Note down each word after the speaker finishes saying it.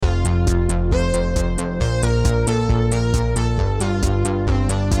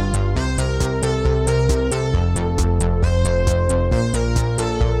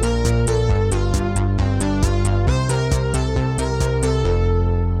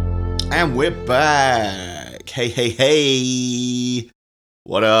And we're back. Hey, hey, hey.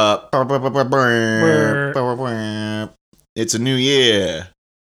 What up? It's a new year.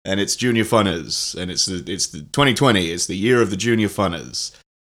 And it's Junior Funners. And it's the 2020. It's the year of the Junior Funners.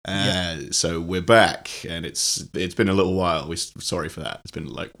 So we're back. And it's been a little while. We're sorry for that. It's been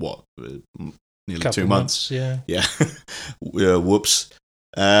like, what? Nearly 2 months. Yeah. Whoops.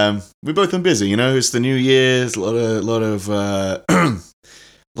 We've both been busy, you know. It's the new year. It's a lot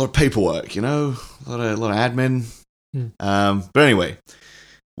of paperwork, you know. A lot of admin. But anyway,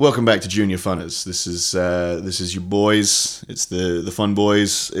 welcome back to Junior Funners. This is your boys. It's the fun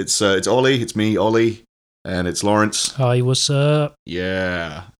boys. It's Ollie. It's me, Ollie, and it's Lawrence. Hi, what's up?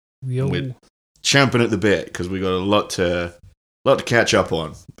 Yeah. Yo. We're champing at the bit because we got a lot to catch up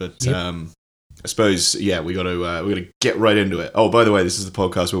on. But I suppose, we got to get right into it. Oh, by the way, this is the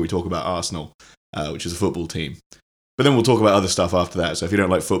podcast where we talk about Arsenal, which is a football team. But then we'll talk about other stuff after that. So if you don't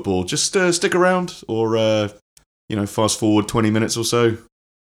like football, just stick around or, fast forward 20 minutes or so.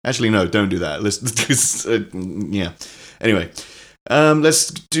 Actually, no, don't do that. Anyway, let's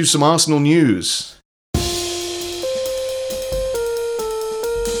do some Arsenal news.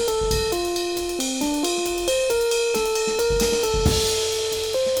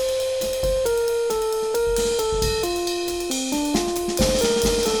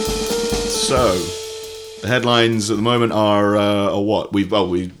 So, the headlines at the moment are what? We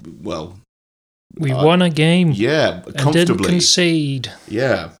won a game. Yeah, comfortably. And didn't concede.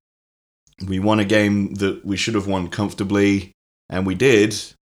 Yeah. We won a game that we should have won comfortably, and we did.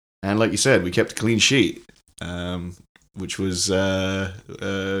 And like you said, we kept a clean sheet, which was, I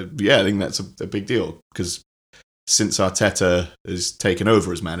think that's a big deal. Because since Arteta has taken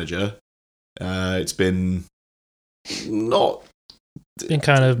over as manager, it's been not... Been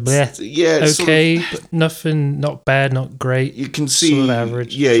kind of bleh. Yeah, okay, but nothing, not bad, not great. You can see, sort of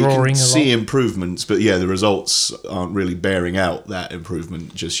average. Yeah, you can a see lot. improvements, but the results aren't really bearing out that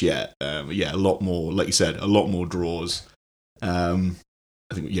improvement just yet. A lot more, like you said, a lot more draws. I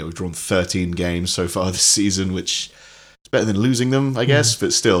think we've drawn 13 games so far this season, which is better than losing them, I guess.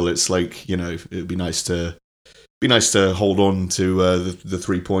 But still, it's like it'd be nice to hold on to the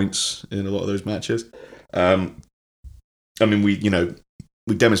 3 points in a lot of those matches.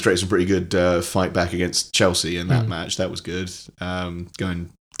 We demonstrated some pretty good fight back against Chelsea in that match. That was good.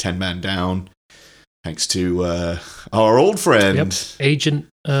 Going 10-man down, thanks to our old friend, Agent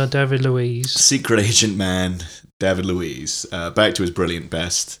David Luiz, secret agent man David Luiz, back to his brilliant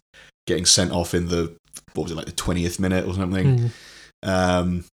best, getting sent off in the 20th minute or something.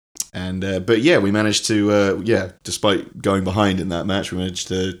 We managed to despite going behind in that match, we managed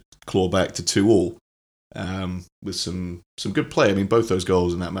to claw back to 2-2. With some good play. I mean, both those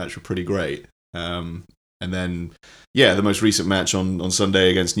goals in that match were pretty great. And then, the most recent match on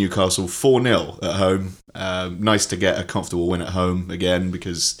Sunday against Newcastle, 4-0 at home. Nice to get a comfortable win at home again,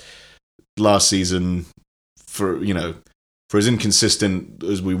 because last season, for as inconsistent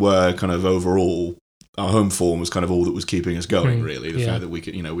as we were kind of overall, our home form was kind of all that was keeping us going, really. The fact that we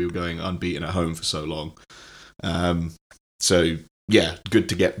could, we were going unbeaten at home for so long. Good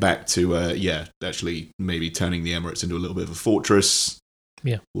to get back to, actually maybe turning the Emirates into a little bit of a fortress.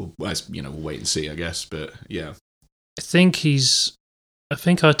 Yeah. We'll wait and see, I guess. But, yeah. I think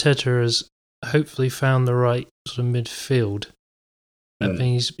Arteta has hopefully found the right sort of midfield. I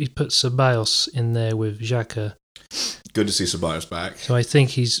think he put Ceballos in there with Xhaka. Good to see Ceballos back. So I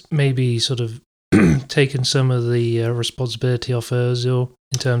think he's maybe sort of taken some of the responsibility off Ozil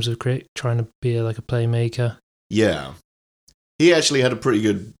in terms of trying to be like a playmaker. Yeah. He actually had a pretty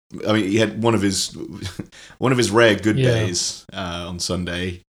good... I mean, he had one of his rare good days on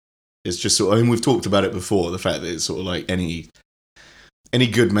Sunday. It's just sort of... I mean, we've talked about it before, the fact that it's sort of like any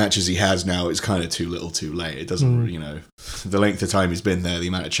good matches he has now, it's kind of too little too late. It doesn't, the length of time he's been there, the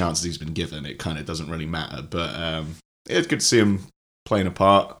amount of chances he's been given, it kind of doesn't really matter. But it's good to see him playing a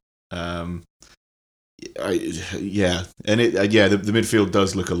part. The midfield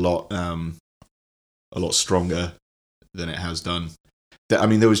does look a lot stronger than it has done. I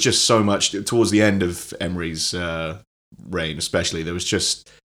mean, there was just so much towards the end of Emery's reign, especially. There was just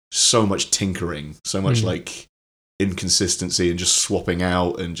so much tinkering, so much like inconsistency and just swapping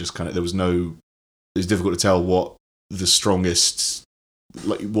out, and just kind of it was difficult to tell what the strongest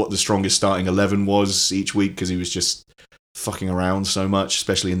starting 11 was each week, because he was just fucking around so much,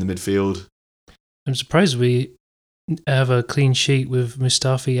 especially in the midfield. I'm surprised we have a clean sheet with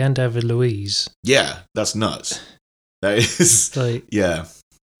Mustafi and David Luiz. Yeah, that's nuts. That is, I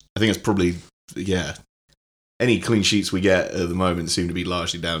think it's probably, any clean sheets we get at the moment seem to be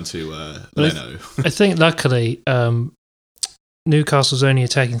largely down to Leno. I think luckily Newcastle's only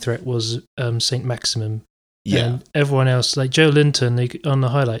attacking threat was Saint Maximum. Yeah. And everyone else, like Joe Linton, on the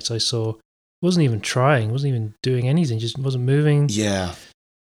highlights I saw, wasn't even trying, wasn't even doing anything, just wasn't moving. Yeah.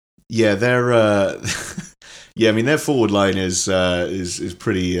 Yeah, they're yeah, I mean their forward line is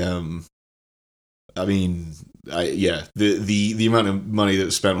pretty I mean, the amount of money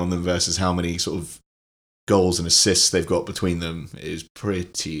that's spent on them versus how many sort of goals and assists they've got between them is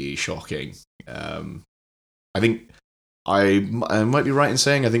pretty shocking. I think I might be right in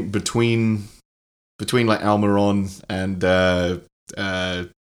saying I think between like Almiron and the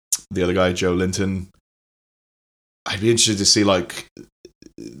other guy, Joe Linton, I'd be interested to see like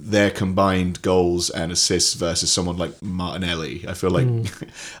their combined goals and assists versus someone like Martinelli. I feel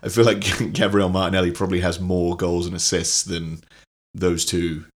like Gabriel Martinelli probably has more goals and assists than those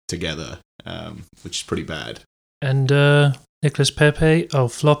two together, which is pretty bad. And Nicolas Pepe,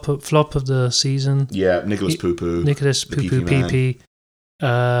 flop of the season. Yeah, Nicolas Poupou. Nicolas Poupou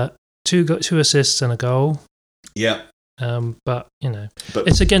PP. Two assists and a goal. Yeah. But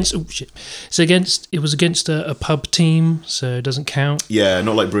it's against. It was against a pub team, so it doesn't count. Yeah,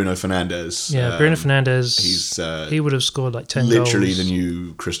 not like Bruno Fernandes. Yeah, Bruno Fernandes. He would have scored like 10 goals. Literally the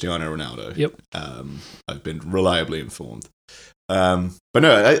new Cristiano Ronaldo. Yep. I've been reliably informed. But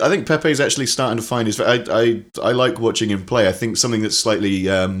no, I think Pepe's actually starting to find his. I like watching him play. I think something that's slightly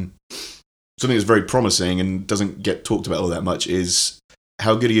something that's very promising and doesn't get talked about all that much is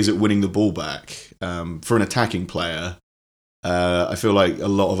how good he is at winning the ball back. For an attacking player, I feel like a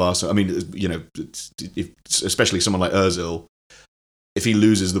lot of Arsenal. I mean, especially someone like Özil, if he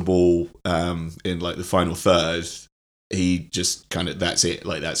loses the ball in like the final third, he just kind of that's it.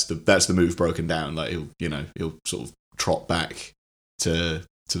 Like that's the move broken down. Like he'll sort of trot back to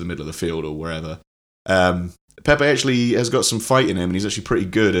the middle of the field or wherever. Pepe actually has got some fight in him, and he's actually pretty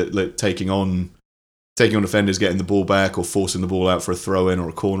good at like, taking on defenders, getting the ball back, or forcing the ball out for a throw in or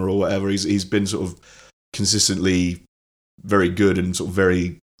a corner or whatever. He's been sort of consistently very good and sort of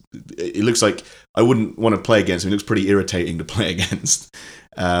very. It looks like I wouldn't want to play against him. He looks pretty irritating to play against.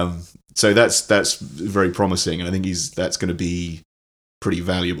 So that's very promising, and I think that's going to be pretty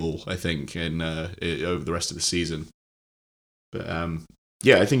valuable. I think in over the rest of the season. But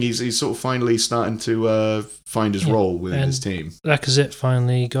I think he's sort of finally starting to find his role within his team. Lacazette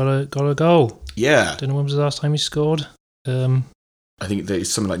finally got a goal. Yeah. Don't know when was the last time he scored. I think it's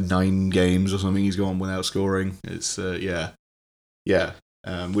something like 9 games or something he's gone without scoring. It's which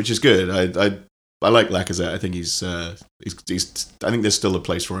is good. I like Lacazette. I think he's I think there's still a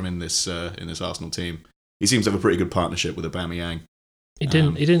place for him in this Arsenal team. He seems to have a pretty good partnership with Aubameyang. He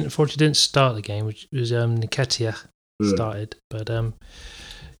unfortunately didn't start the game, which was Nketiah started, but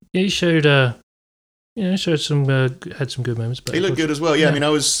he showed some had some good moments. But he looked good as well. Yeah, I mean, I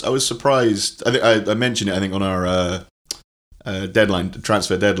was surprised. I think I mentioned it. I think on our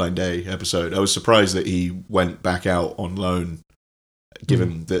transfer deadline day episode, I was surprised that he went back out on loan.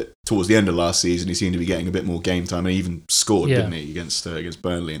 Given that towards the end of last season, he seemed to be getting a bit more game time, and he even scored, didn't he, against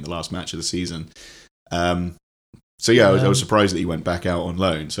Burnley in the last match of the season. I was surprised that he went back out on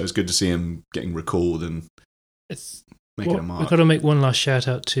loan. So it's good to see him getting recalled and making a mark. We've got to make one last shout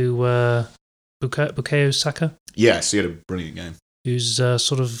out to Bukayo Saka. Yes, he had a brilliant game. Who's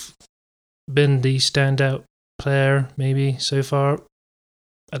sort of been the standout player maybe so far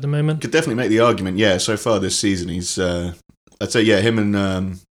at the moment. Could definitely make the argument. Yeah, so far this season he's. I'd say him and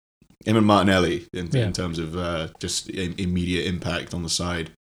Martinelli in terms of just immediate impact on the side.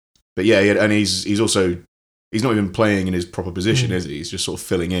 But and he's also not even playing in his proper position, is he? He's just sort of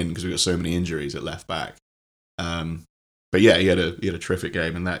filling in because we've got so many injuries at left back. But he had a terrific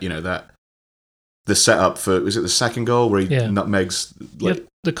game, and that the setup for was it the second goal where he nutmegs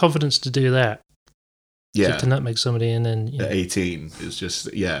the confidence to do that. Yeah, to nutmeg somebody and then at 18 is just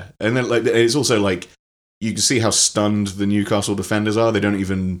and then like it's also like. You can see how stunned the Newcastle defenders are. They don't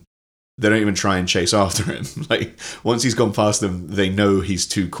even try and chase after him. Like once he's gone past them, they know he's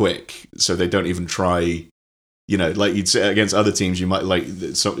too quick, so they don't even try. Like you'd say against other teams, you might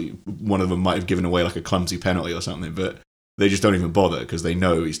one of them might have given away like a clumsy penalty or something, but they just don't even bother because they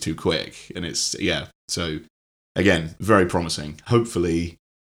know he's too quick. And it's So again, very promising. Hopefully,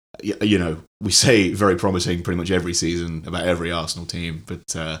 we say very promising pretty much every season about every Arsenal team,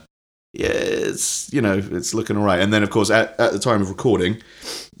 but. It's looking all right. And then, of course, at the time of recording,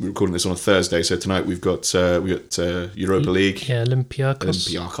 we're recording this on a Thursday, so tonight we've got Europa League. Yeah,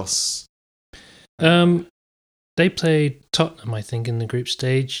 Olympiacos. They played Tottenham, I think, in the group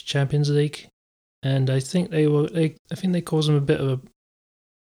stage Champions League, and I think they caused them a bit of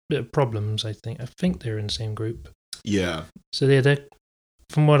problems. I think they're in the same group. Yeah. So they're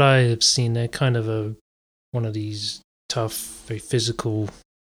from what I have seen, they're kind of one of these tough, very physical.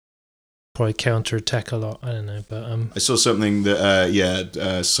 Probably counter-attack a lot. I don't know, but I saw something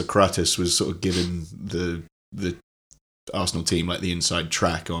that Socrates was sort of giving the Arsenal team like the inside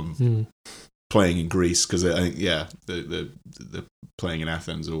track on playing in Greece, because I think the playing in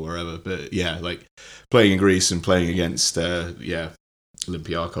Athens or wherever, but like playing in Greece and playing against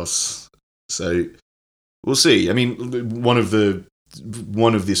Olympiakos. So we'll see. I mean, one of the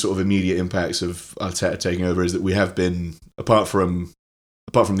sort of immediate impacts of Arteta taking over is that we have been, apart from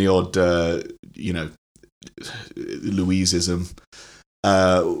the odd, Luizism,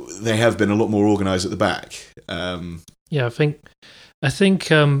 they have been a lot more organised at the back. I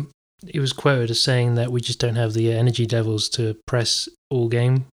think he was quoted as saying that we just don't have the energy levels to press all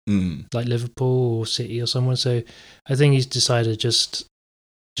game like Liverpool or City or someone. So I think he's decided just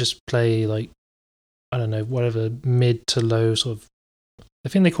play like, I don't know, whatever mid to low sort of. I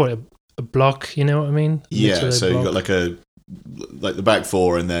think they call it a block. You know what I mean? Yeah. So you got like the back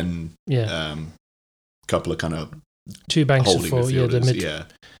four, and then a couple of kind of two banks of four. Yeah, the mid. Yeah.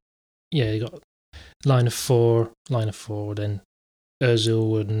 Yeah, you got line of four, then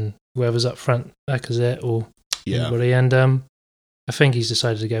Ozil and whoever's up front, Lacazette or anybody. And I think he's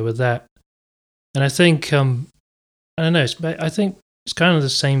decided to go with that. And I think I don't know. I think it's kind of the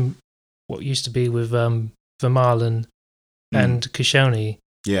same what used to be with Vermaelen and Koscielny.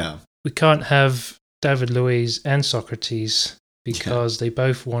 Yeah, we can't have David Luiz and Socrates because they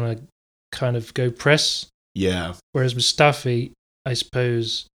both want to kind of go press. Yeah. Whereas Mustafi, I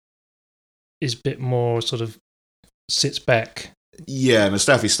suppose, is a bit more sort of sits back. Yeah,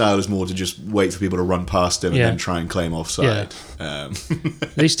 Mustafi's style is more to just wait for people to run past him and then try and claim offside. Yeah.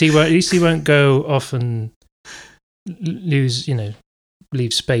 At least he won't go off and lose,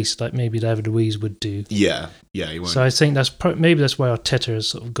 leave space like maybe David Luiz would do. Yeah, he won't. So I think maybe that's why Arteta has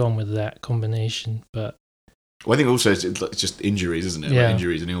sort of gone with that combination. But I think also it's just injuries, isn't it? Yeah. Like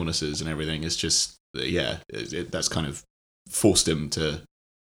injuries and illnesses and everything. It's just that's kind of forced him to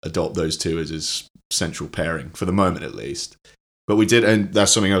adopt those two as his central pairing for the moment, at least. But we did, and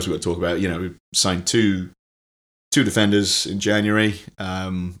that's something else we've got to talk about. We signed two defenders in January,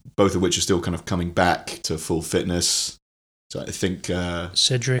 both of which are still kind of coming back to full fitness. So I think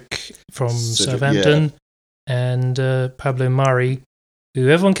Cedric from Southampton and Pablo Mari, who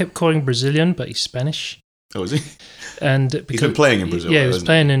everyone kept calling Brazilian, but he's Spanish. Oh, is he? And he's been playing in Brazil. Yeah, he was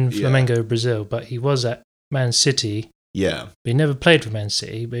playing in Flamengo, Brazil, but he was at Man City. Yeah. But he never played for Man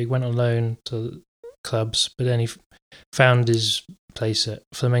City, but he went on loan to clubs, but then he found his place at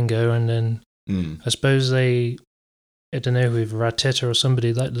Flamengo, and then I suppose I don't know, with Arteta or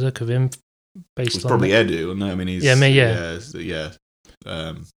somebody like the look of him, based it's on probably Edu, wasn't it? I mean, he's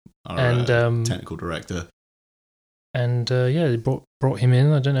our technical director, and they brought him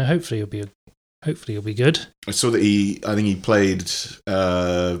in. I don't know. Hopefully he'll be good. I saw that I think he played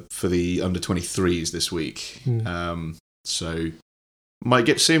for the under-23s this week, so might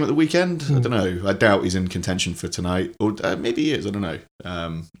get to see him at the weekend. I don't know. I doubt he's in contention for tonight, or maybe he is. I don't know.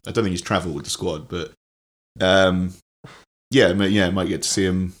 I don't think he's travelled with the squad, but might get to see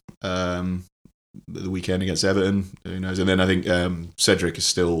him the weekend against Everton. Who knows? And then I think Cedric is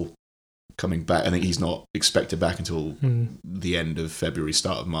still coming back. I think he's not expected back until the end of February,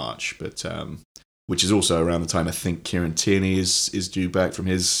 start of March, but which is also around the time I think Kieran Tierney is due back from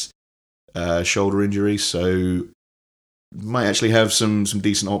his shoulder injury. So might actually have some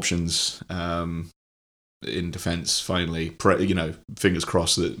decent options in defence finally. Fingers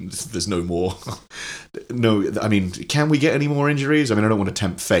crossed that there's no more. No, I mean, can we get any more injuries? I mean, I don't want to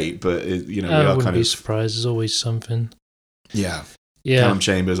tempt fate, but we are wouldn't kind be of surprised. There's always something. Yeah. Callum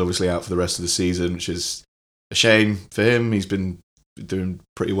Chambers obviously out for the rest of the season, which is a shame for him. He's been doing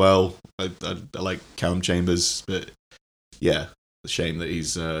pretty well. I like Callum Chambers, but a shame that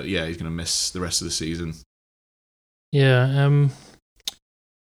he's going to miss the rest of the season. Yeah, I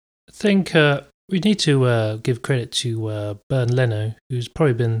think we need to give credit to Bernd Leno, who's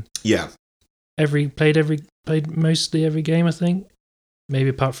probably been played mostly every game. I think maybe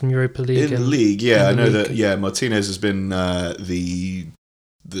apart from Europa League. In the league, I know that. Martinez has been the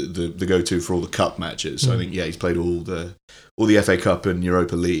go-to for all the cup matches. So I think he's played all the FA Cup and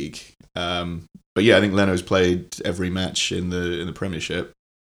Europa League. But I think Leno's played every match in the Premiership.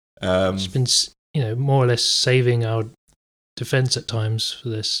 He's been more or less saving our defence at times for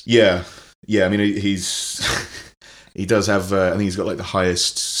this. Yeah. I mean, he does have. I think he's got like the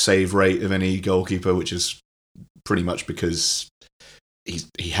highest save rate of any goalkeeper, which is pretty much because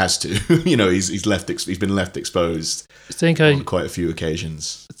he has to. He's been left exposed. On quite a few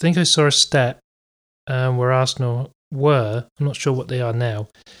occasions. I think I saw a stat where Arsenal were. I'm not sure what they are now,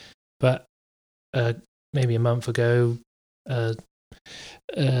 but maybe a month ago.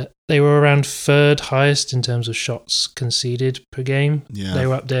 They were around third highest in terms of shots conceded per game. Yeah. They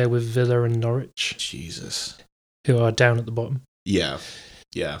were up there with Villa and Norwich. Jesus. Who are down at the bottom. Yeah.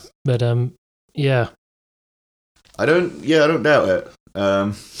 But yeah. I don't doubt it.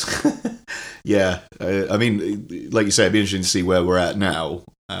 Yeah. I mean, like you say, it'd be interesting to see where we're at now.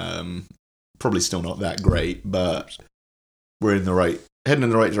 Probably still not that great, but we're heading in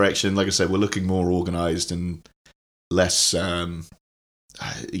the right direction. Like I said, we're looking more organised and less,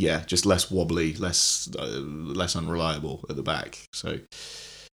 just less wobbly, less unreliable at the back. So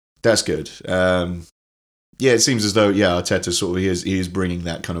that's good. It seems as though Arteta sort of he is bringing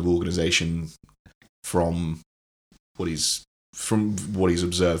that kind of organisation from what he's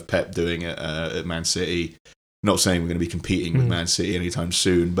observed Pep doing at Man City. Not saying we're going to be competing with Man City anytime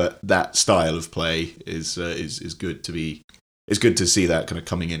soon, but that style of play is good to be. It's good to see that kind of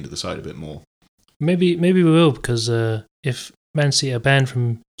coming into the side a bit more. Maybe we will, because if Man City are banned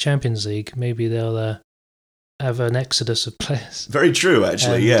from Champions League, maybe they'll have an exodus of players. Very true,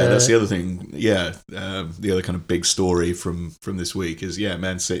 actually. That's the other thing. The other kind of big story from this week is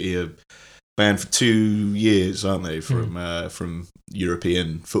Man City are banned for 2 years, aren't they, from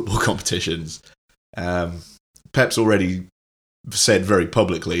European football competitions. Pep's already said very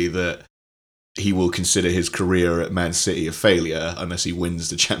publicly that he will consider his career at Man City a failure unless he wins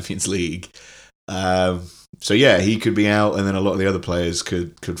the Champions League. He could be out, and then a lot of the other players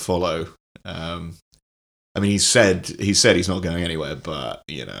could follow. I mean, he said he's not going anywhere, but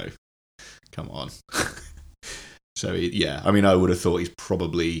come on. So I mean, I would have thought he's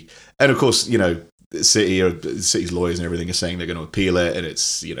probably, and of course, City's lawyers and everything are saying they're going to appeal it, and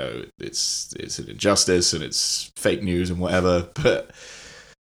it's it's an injustice and it's fake news and whatever. But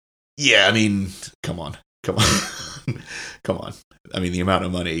I mean, come on. I mean, the amount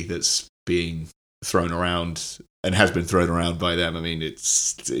of money that's being thrown around and has been thrown around by them. I mean,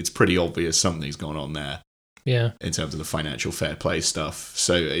 it's pretty obvious something's gone on there. Yeah. In terms of the financial fair play stuff.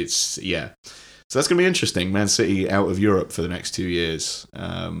 So it's So that's going to be interesting. Man City out of Europe for the next 2 years.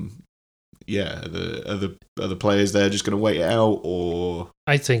 Are the players there just going to wait it out, or?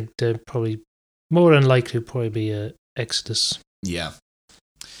 I think they're probably more than likely probably be a exodus. Yeah.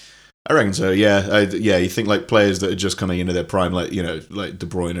 I reckon so. You think like players that are just coming into their prime, like like De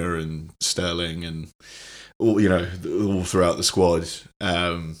Bruyne and Sterling and all throughout the squad.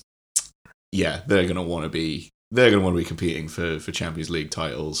 They're going to want to be competing for Champions League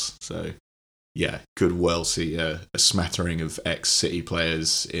titles. So could well see a smattering of ex-City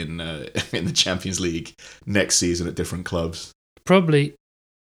players in the Champions League next season at different clubs. Probably.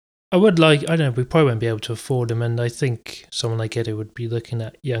 I don't know, we probably won't be able to afford them, and I think someone like Eddie would be looking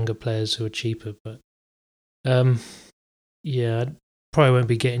at younger players who are cheaper, but I probably won't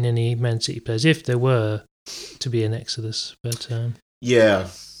be getting any Man City players if there were to be an exodus. But I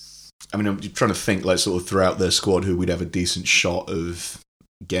mean, I'm trying to think like sort of throughout their squad who we'd have a decent shot of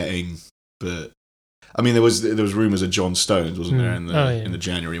getting, but I mean there was rumours of John Stones, wasn't there, in the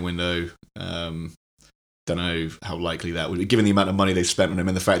January window. Don't know how likely that would be, given the amount of money they've spent on him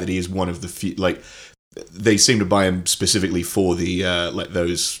and the fact that he is one of the few. Like, they seem to buy him specifically for the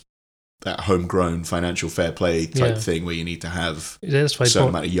that homegrown financial fair play type thing where you need to have a certain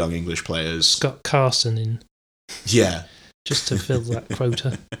amount of young English players. Scott Carson in. Yeah. Just to fill that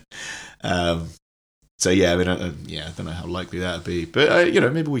quota. I mean, I don't know how likely that would be, but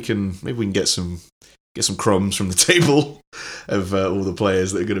maybe we can get some crumbs from the table of all the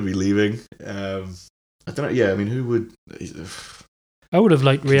players that are going to be leaving. I don't know. Yeah, I mean, who would? I would have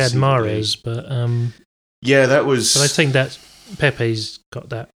liked Riyad Mahrez, but that was. But I think that Pepe's got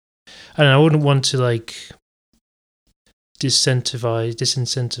that. I don't know. I wouldn't want to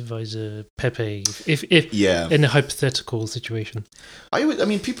disincentivize Pepe if in a hypothetical situation. I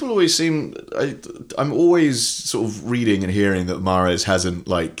mean, people always seem. I'm always sort of reading and hearing that Mahrez hasn't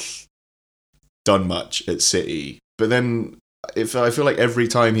done much at City, but then I feel like every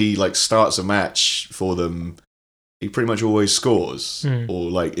time he starts a match for them, he pretty much always scores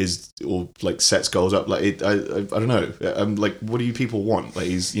or sets goals up. I don't know. I'm like, what do you people want? Like,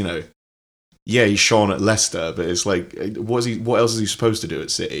 he's he's shone at Leicester, but it's like, what else is he supposed to do at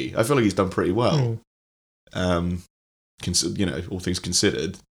City? I feel like he's done pretty well. All things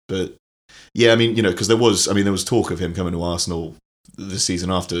considered. But I mean, because there was talk of him coming to Arsenal the season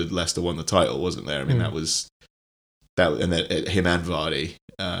after Leicester won the title, wasn't there? I mean, that was that, and then him and Vardy.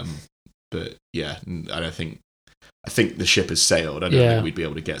 But I think the ship has sailed. I don't think we'd be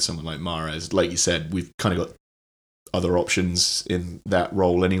able to get someone like Mahrez. Like you said, we've kind of got other options in that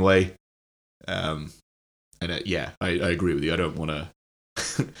role anyway. I agree with you. I don't want to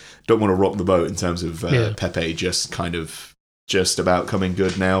don't want to rock the boat in terms of Pepe just about coming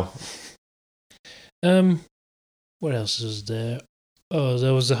good now. What else is there? Oh,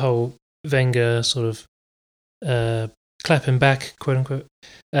 there was the whole Wenger sort of clapping back, quote unquote,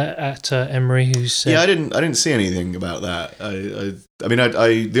 at Emery, who said, "Yeah, I didn't see anything about that. I mean,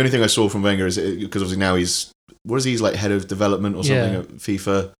 the only thing I saw from Wenger is because obviously now he's like head of development or something at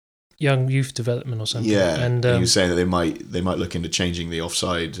FIFA, young youth development or something. Yeah, and he was saying that they might look into changing the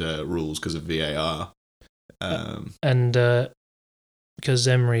offside rules because of VAR, because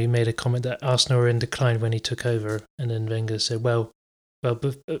Emery made a comment that Arsenal were in decline when he took over, and then Wenger said, well,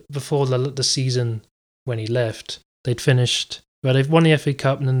 before the season when he left, they'd finished. Well, they've won the FA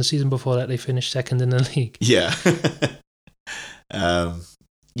Cup, and then the season before that, they finished second in the league. Yeah.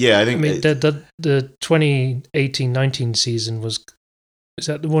 Yeah, I think. I mean, the 2018-19 season was. Is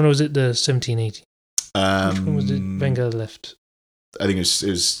that the one, or was it the 17-18? Which one was it Wenger left? I think it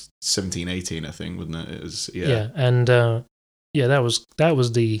was 17-18. I think, wasn't it? It was. Yeah. Yeah, and that was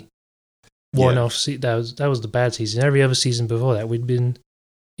the one-off. That was the bad season. Every other season before that, we'd been,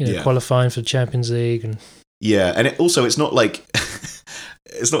 qualifying for the Champions League and. Yeah, and it's not like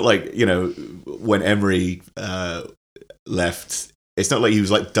when Emery left, it's not like he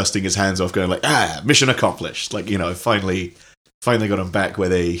was like dusting his hands off, going like, mission accomplished. Like, finally got them back where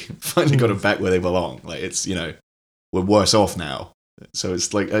they belong. Like, it's we're worse off now. So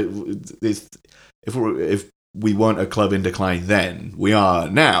it's like if we weren't a club in decline then, we are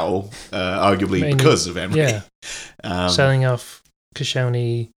now, arguably because of Emery. Yeah, selling off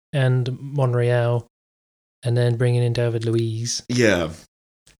Koscielny and Monreal. And then bringing in David Luiz. Yeah.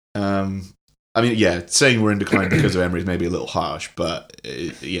 I mean, yeah, saying we're in decline because of Emery is maybe a little harsh, but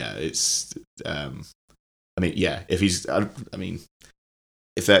it's. I mean, yeah, if those are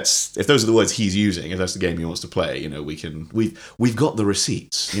the words he's using, if that's the game he wants to play, we've got the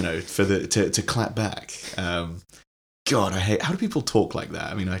receipts, for to clap back. God, I hate, how do people talk like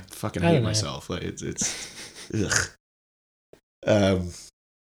that? I mean, I fucking hate myself. Like it's ugh.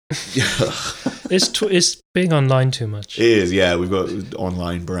 It's being online too much. It is, yeah. We've got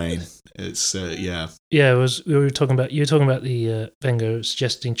online brain. It's yeah. Yeah, you were talking about the Wenger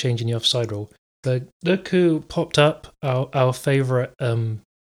suggesting changing the offside rule. But look who popped up, our favourite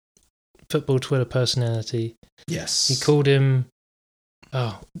football Twitter personality. Yes. He called him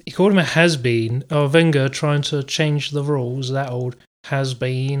a has-been. Oh, Wenger trying to change the rules, that old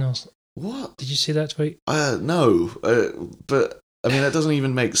has-been. What? Did you see that tweet? No. But I mean, that doesn't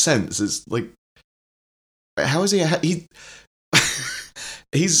even make sense. It's like, how is he?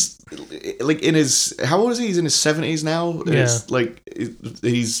 He's like in his. How old is he? He's in his 70s now. Yeah. It's like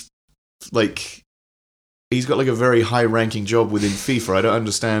he's got like a very high-ranking job within FIFA. I don't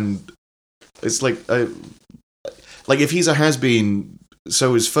understand. It's like if he's a has-been,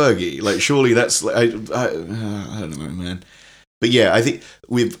 so is Fergie. Like, surely that's like, I don't know, man. But yeah, I think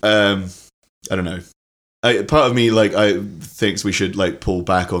we've. I don't know. Part of me thinks we should like pull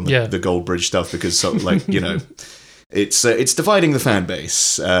back on the Goldbridge stuff because it's dividing the fan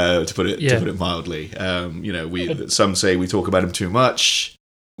base, to put it mildly. Some say we talk about him too much.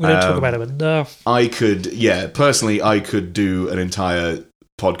 We don't talk about him enough. I could do an entire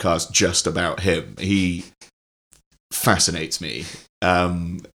podcast just about him. He fascinates me.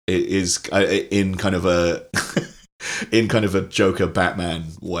 It is in kind of a Joker Batman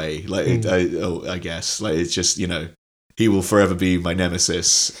way, I guess, like, it's just, he will forever be my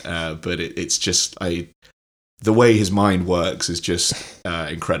nemesis, but it's just the way his mind works is just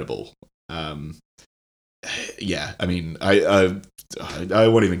incredible. Yeah, I mean, I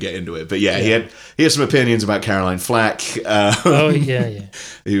won't even get into it, but yeah. he has some opinions about Caroline Flack, who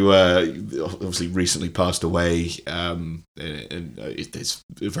obviously recently passed away, and it's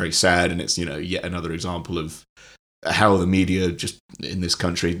very sad, and it's yet another example of how the media just in this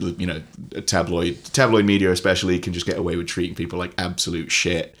country, tabloid media especially, can just get away with treating people like absolute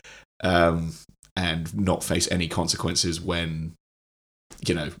shit, and not face any consequences when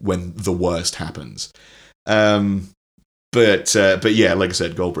the worst happens. But yeah, like I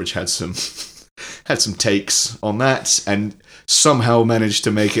said, Goldbridge had some takes on that, and somehow managed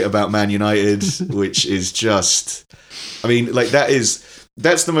to make it about Man United, which is just, I mean, like,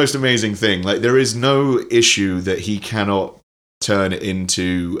 that's the most amazing thing. Like, there is no issue that he cannot turn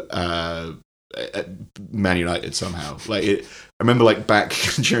into Man United somehow. Like, I remember, like, back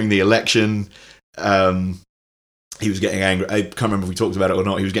during the election, he was getting angry. I can't remember if we talked about it or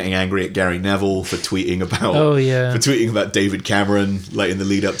not. He was getting angry at Gary Neville for tweeting about David Cameron, like, in the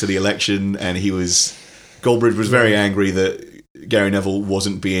lead up to the election, and Goldbridge was very angry that Gary Neville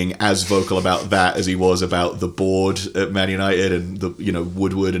wasn't being as vocal about that as he was about the board at Man United and the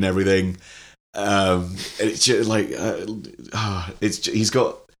Woodward and everything. It's just like he's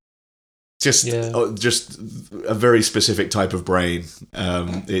got just a very specific type of brain.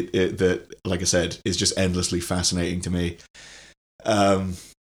 That, like I said, is just endlessly fascinating to me.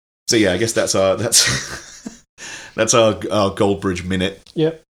 So yeah, I guess that's our Goldbridge minute.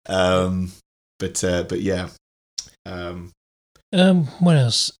 Yep. But yeah. What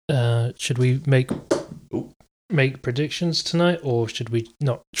else? Should we make predictions tonight, or should we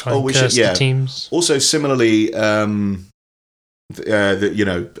not try and curse the teams? Also, similarly, talking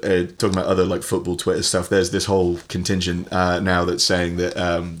about other like football Twitter stuff, there's this whole contingent now that's saying that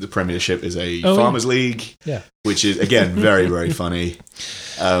the Premiership is a farmers' league, which is again very very funny.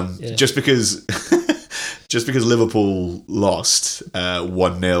 Just because Liverpool lost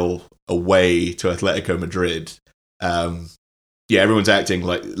 1-0 away to Atletico Madrid. Everyone's acting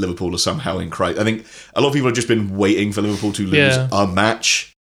like Liverpool are somehow in crisis. I think a lot of people have just been waiting for Liverpool to lose a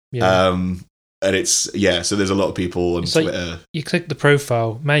match. And it's, so there's a lot of people on Twitter. You click the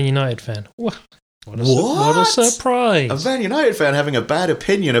profile, Man United fan. What a surprise. A Man United fan having a bad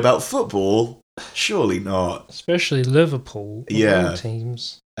opinion about football? Surely not. Especially Liverpool.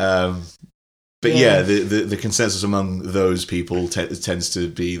 Teams. But the consensus among those people tends to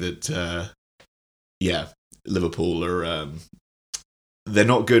be that, Liverpool are... they're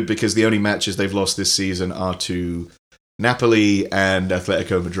not good because the only matches they've lost this season are to Napoli and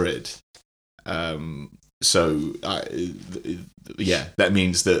Atletico Madrid. That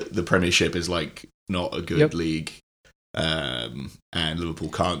means that the Premiership is like not a good league, and Liverpool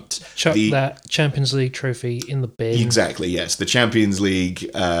can't chuck that Champions League trophy in the bin. Exactly, yes. The Champions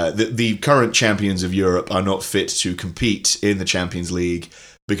League, the current champions of Europe are not fit to compete in the Champions League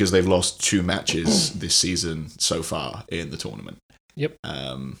because they've lost 2 matches this season so far in the tournament. Yep.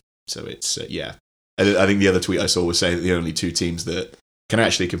 So it's I think the other tweet I saw was saying that the only 2 teams that can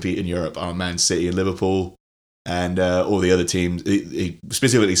actually compete in Europe are Man City and Liverpool, and all the other teams. He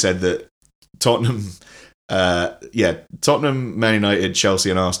specifically said that Tottenham, Man United, Chelsea,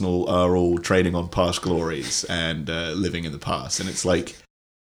 and Arsenal are all trading on past glories and living in the past. And it's like,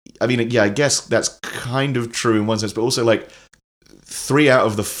 I mean, I guess that's kind of true in one sense, but also like 3 out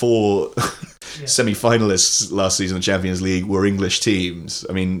of the 4 semi-finalists last season in the Champions League were English teams.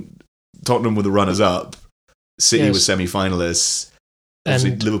 I mean, Tottenham were the runners-up, City was semi-finalists,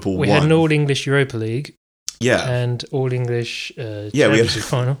 obviously and Liverpool we won. had an All-English Europa League, and All-English Champions League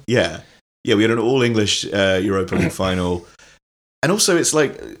final. We had an All-English Europa League final. And also, it's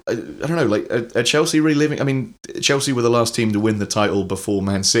like, I don't know, like, are Chelsea really living? I mean, Chelsea were the last team to win the title before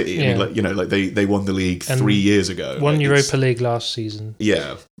Man City. I mean, they won the league 3 years ago. Won Europa League last season.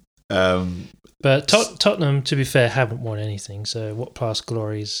 Yeah. But Tottenham, to be fair, haven't won anything. So what past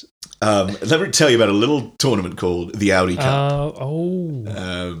glories? Let me tell you about a little tournament called the Audi Cup.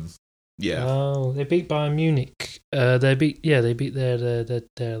 They beat Bayern Munich. They beat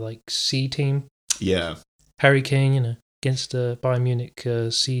their like C team. Yeah. Harry Kane, against Bayern Munich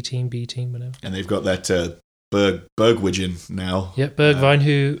C team, B team, whatever. And they've got that Bergwijn now. Yeah, Bergwijn,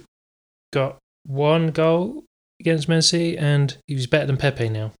 who got 1 goal against Man City, and he was better than Pepe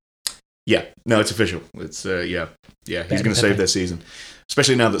now. Yeah, no, it's official. It's he's going to save their season,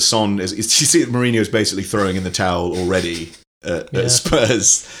 especially now that Son is. You see that Mourinho's basically throwing in the towel already at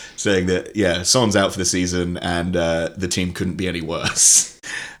Spurs, saying that Son's out for the season and the team couldn't be any worse.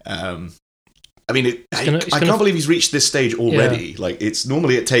 I mean, I can't believe he's reached this stage already. Yeah. Like,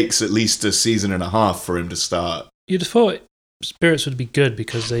 it takes at least a season and a half for him to start. You'd have thought spirits would be good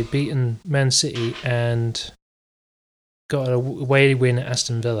because they'd beaten Man City and got a away win at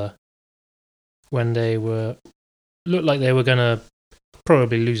Aston Villa when they looked like they were going to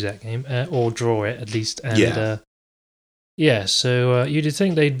probably lose that game or draw it at least. And so you'd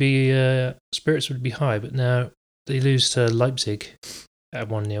think they'd be spirits would be high, but now they lose to Leipzig at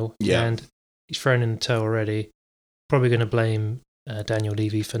 1-0. Yeah. And he's thrown in the toe already. Probably going to blame Daniel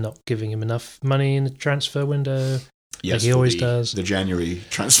Levy for not giving him enough money in the transfer window. Yes, like he always does. The January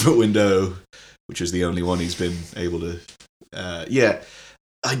transfer window, which is the only one he's been able to.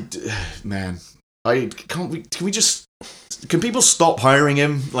 Can people stop hiring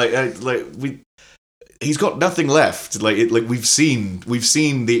him? He's got nothing left. We've seen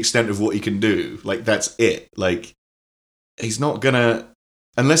the extent of what he can do. Like, that's it. Like, he's not gonna.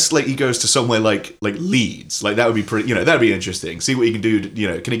 Unless he goes to somewhere like Leeds, that would be pretty. That'd be interesting. See what he can do.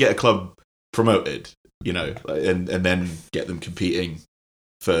 Can he get a club promoted? And then get them competing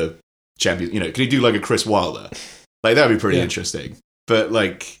for champions. Can he do a Chris Wilder? That'd be pretty interesting. But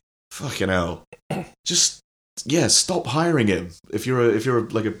fucking hell, just stop hiring him. If you're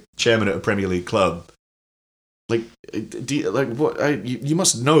like a chairman at a Premier League club, like, you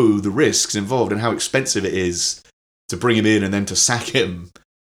must know the risks involved and how expensive it is to bring him in and then to sack him.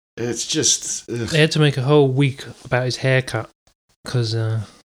 It's just... Ugh. They had to make a whole week about his haircut because,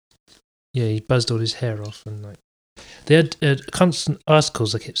 he buzzed all his hair off, and like they had constant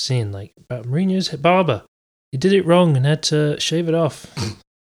articles I kept seeing like about Mourinho's barber. He did it wrong and had to shave it off.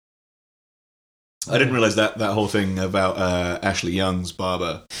 I didn't realise that whole thing about Ashley Young's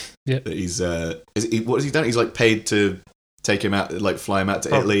barber. Yeah, that he's what has he done? He's like paid to take him out, like fly him out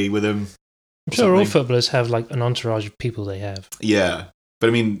to Italy with him. I'm sure all footballers have like an entourage of people they have. Yeah, but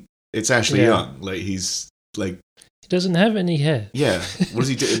I mean, it's Ashley Young. Like, he's like, he doesn't have any hair. Yeah, what does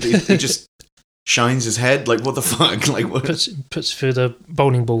he do? He just shines his head. Like, what the fuck? Like, what? Puts through the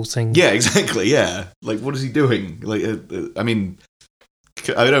bowling ball thing. Yeah, exactly. Yeah, like, what is he doing? Like, I mean,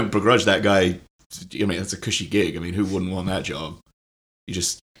 I don't begrudge that guy. I mean, that's a cushy gig. I mean, who wouldn't want that job? He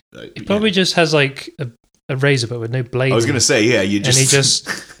just... he probably just has, like, a razor, but with no blade. I was going to say, yeah, and he just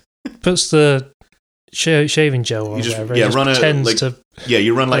puts the shaving gel on. You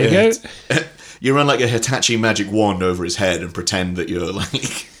run like you run like a Hitachi magic wand over his head and pretend that you're,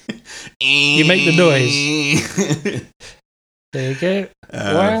 like... you make the noise. There you go.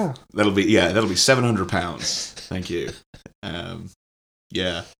 Wow. That'll be £700. Thank you.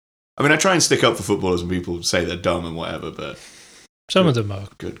 Yeah. I mean, I try and stick up for footballers when people say they're dumb and whatever, but some of them are.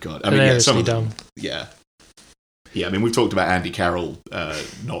 Good God. I mean, some of them. Dumb. Yeah. Yeah, I mean, we've talked about Andy Carroll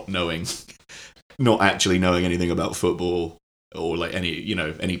not actually knowing anything about football or like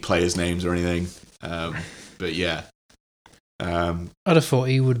any players' names or anything. But yeah. I'd have thought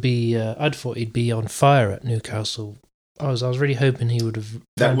he would be. I'd thought he'd be on fire at Newcastle. I was really hoping he would have.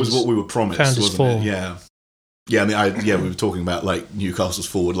 That was what we were promised, wasn't form. It? Yeah. Yeah, I mean, we were talking about like Newcastle's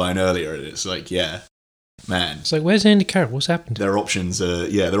forward line earlier, and it's like, yeah, man. It's like, where's Andy Carroll? What's happened? Their options are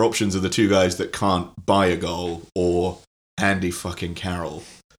the two guys that can't buy a goal, or Andy fucking Carroll,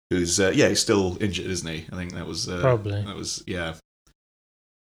 who's he's still injured, isn't he? I think that was probably yeah.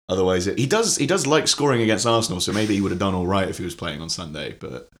 Otherwise, he does like scoring against Arsenal, so maybe he would have done all right if he was playing on Sunday.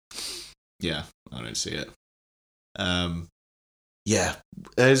 But yeah, I don't see it. Yeah.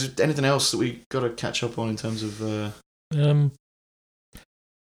 Is there anything else that we got to catch up on in terms of...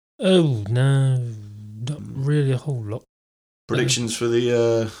 Oh, no. Not really a whole lot. Predictions for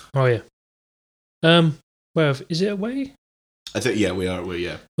the... Oh, yeah. Well, is it away? I think, yeah, we are.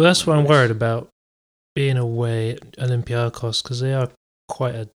 Well, that's what I'm worried about, being away at Olympiacos, because they are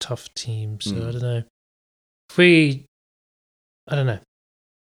quite a tough team, so I don't know. I don't know.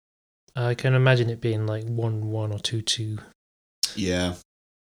 I can imagine it being like 1-1 or 2-2. Yeah.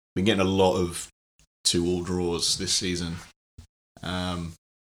 Been getting a lot of 2-2 draws this season. I'm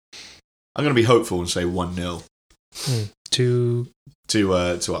going to be hopeful and say 1-0. To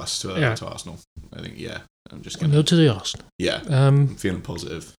us, to Arsenal. I think, yeah. I'm just going 1-0 to the Arsenal. Yeah. I'm feeling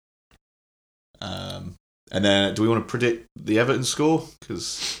positive. And then, do we want to predict the Everton score?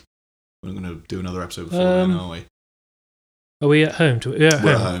 Because we're going to do another episode before then, aren't we? Are we at home? We're at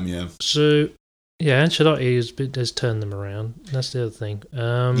home, yeah. So, yeah, Ancelotti has turned them around. That's the other thing.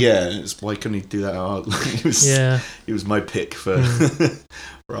 Why couldn't he do that? He was my pick for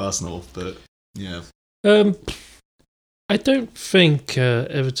for Arsenal, but yeah. I don't think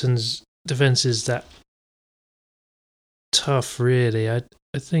Everton's defence is that tough, really. I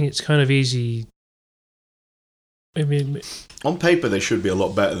think it's kind of easy. I mean, on paper they should be a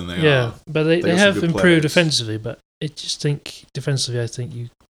lot better than they are. Yeah, but they have improved defensively. But I just think defensively, I think you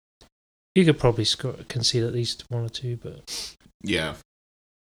could probably concede at least 1 or 2. But yeah,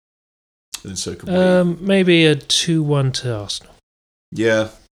 and so could we. Maybe a 2-1 to Arsenal. Yeah,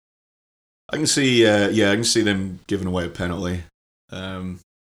 I can see. I can see them giving away a penalty.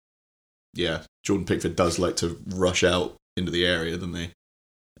 Yeah, Jordan Pickford does like to rush out into the area, doesn't he?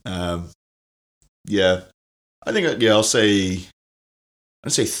 Yeah. I think, I'll say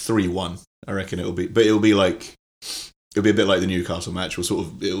 3-1. I reckon it'll be a bit like the Newcastle match.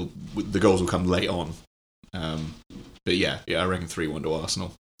 The goals will come late on. But yeah, I reckon 3-1 to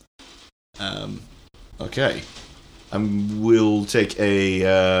Arsenal. Okay, we'll take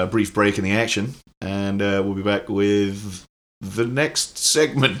a brief break in the action, and we'll be back with the next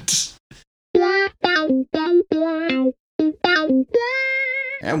segment.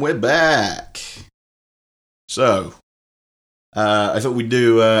 And we're back. So, I thought we'd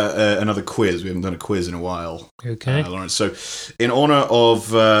do another quiz. We haven't done a quiz in a while. Okay. Lawrence. So, in honour of...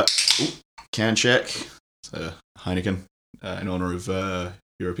 can check. It's Heineken. In honour of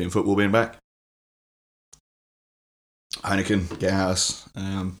European football being back. Heineken, get house.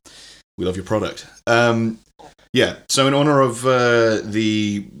 We love your product. Yeah, so in honor of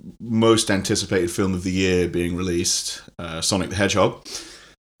the most anticipated film of the year being released, Sonic the Hedgehog,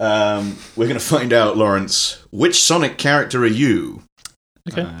 we're going to find out, Lawrence, which Sonic character are you?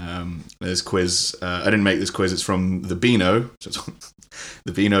 Okay. There's quiz. I didn't make this quiz. It's from the Beano. So it's on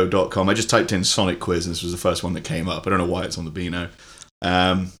thebeano.com. I just typed in Sonic quiz, and this was the first one that came up. I don't know why it's on the Beano.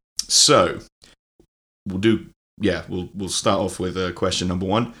 So we'll start off with question number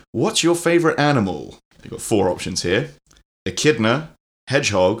 1. What's your favorite animal? You've got 4 options here: echidna,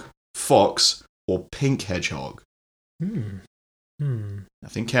 hedgehog, fox, or pink hedgehog. Now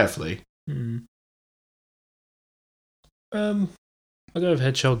think carefully. I'll go with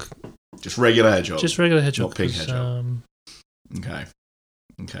hedgehog. Just regular hedgehog. Just regular hedgehog. Not pink hedgehog.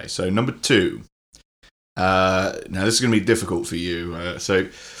 Okay. So number 2. Now this is going to be difficult for you. So,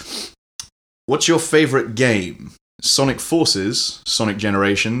 what's your favorite game? Sonic Forces, Sonic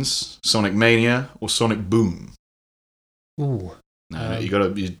Generations, Sonic Mania, or Sonic Boom? Ooh. No, you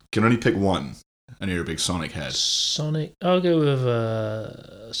can only pick one. I know you're a big Sonic head. I'll go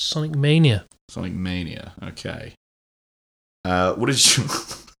with Sonic Mania. Sonic Mania. Okay. What is your...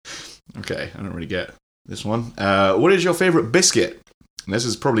 Okay, I don't really get this one. What is your favorite biscuit? And this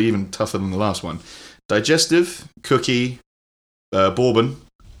is probably even tougher than the last one. Digestive, cookie, bourbon,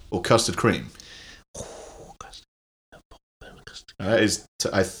 or custard cream? That is...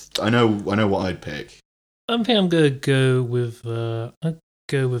 I know what I'd pick. I think I'm gonna go with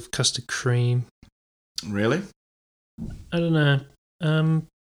custard cream. Really? I don't know.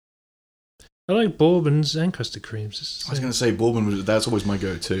 I like bourbons and custard creams. I was going to say bourbon. That's always my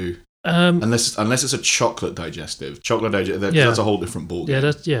go-to. Unless it's a chocolate digestive. That's a whole different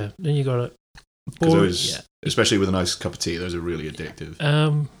ballgame. Then you got it. Especially with a nice cup of tea, those are really addictive.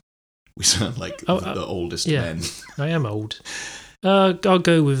 We sound like the oldest men. I am old. I'll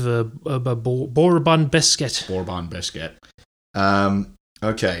go with a bourbon biscuit. Bourbon biscuit.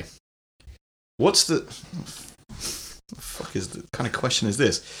 Okay. What's the fuck is the kind of question is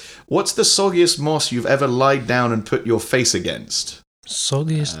this? What's the soggiest moss you've ever lied down and put your face against?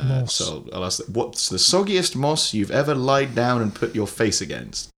 Soggiest moss. So I'll ask that. What's the soggiest moss you've ever lied down and put your face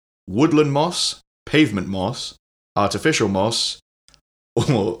against? Woodland moss, pavement moss, artificial moss,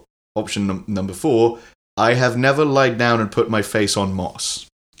 or option number 4, I have never lied down and put my face on moss.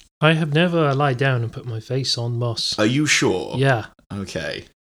 I have never lied down and put my face on moss. Are you sure? Yeah. Okay.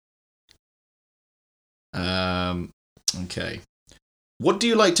 Okay. What do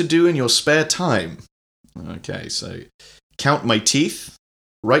you like to do in your spare time? Okay, so count my teeth,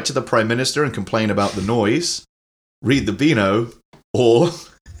 write to the Prime Minister and complain about the noise, read the Beano, or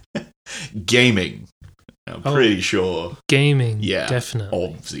gaming. I'm pretty sure. Gaming, yeah,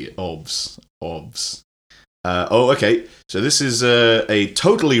 definitely. Obs. Okay. So this is a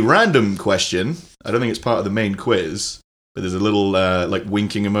totally random question. I don't think it's part of the main quiz, but there's a little like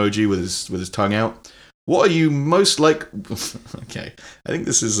winking emoji with his tongue out. What are you most like? Okay, I think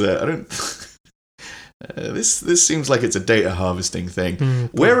this is. I don't. This seems like it's a data harvesting thing.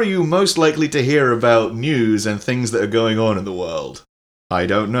 Where are you most likely to hear about news and things that are going on in the world? I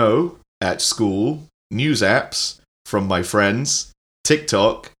don't know. At school, news apps, from my friends,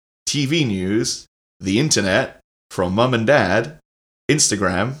 TikTok, TV news, the internet, from mum and dad,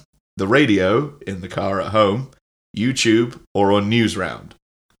 Instagram, the radio, in the car at home, YouTube, or on Newsround.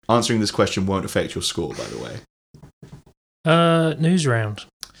 Answering this question won't affect your score, by the way. Newsround.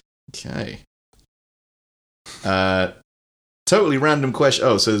 Okay. Totally random question.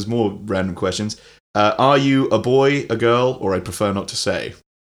 Oh, so there's more random questions. Are you a boy, a girl, or I'd prefer not to say?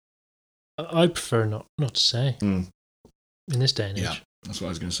 I prefer not to say. In this day and age. Yeah, that's what I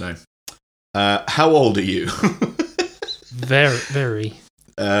was going to say. How old are you? Very.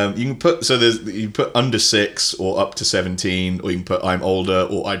 You can put under 6 or up to 17, or you can put I'm older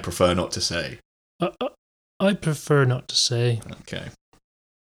or I'd prefer not to say. I prefer not to say. Okay.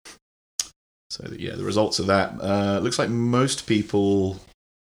 So yeah, the results of that looks like most people,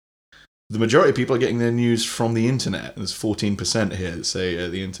 the majority of people are getting their news from the internet. There's 14% here that say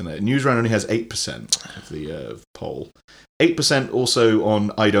the internet. Newsround only has 8% of the poll. 8% also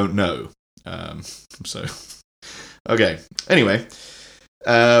on I don't know. So okay. Anyway.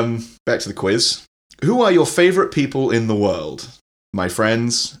 Back to the quiz. Who are your favourite people in the world? My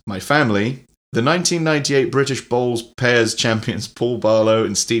friends, my family, the 1998 British Bowls pairs champions Paul Barlow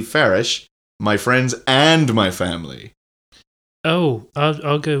and Steve Farish, my friends and my family. Oh,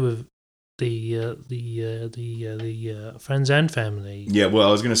 I'll go with the friends and family. Yeah, well,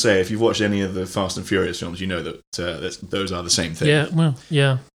 I was going to say, if you've watched any of the Fast and Furious films, you know that those are the same thing. Yeah, well,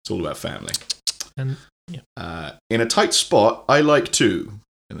 yeah. It's all about family. And in a tight spot, I like to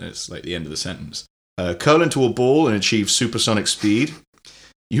and then it's like the end of the sentence. Curl into a ball and achieve supersonic speed.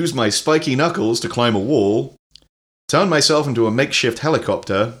 Use my spiky knuckles to climb a wall. Turn myself into a makeshift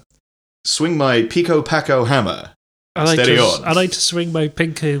helicopter. Swing my Pico Paco hammer. I like to swing my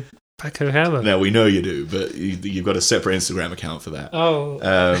Pico Paco hammer. Now, we know you do, but you've got a separate Instagram account for that.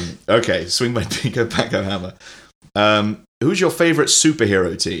 Oh. Okay, swing my Pico Paco hammer. Who's your favourite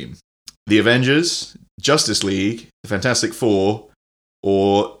superhero team? The Avengers, Justice League, the Fantastic Four,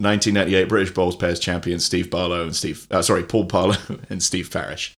 or 1998 British Bowls Pairs champions Paul Barlow and Steve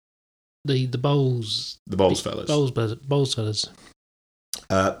Parish? The Bowls. The Bowls fellas. Bowls fellas.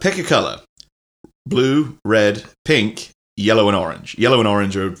 Pick a colour. Blue, red, pink, yellow and orange. Yellow and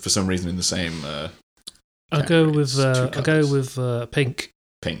orange are for some reason in the same I'll go with pink.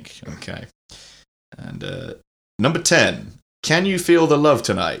 Pink, okay. And number 10. Can you feel the love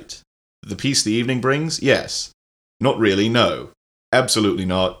tonight? The peace the evening brings? Yes. Not really, no. Absolutely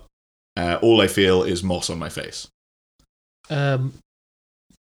not. All I feel is moss on my face.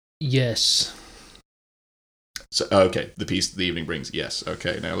 Yes. So, okay, the peace the evening brings. Yes.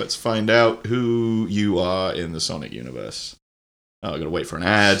 Okay, now let's find out who you are in the Sonic universe. Oh, I've got to wait for an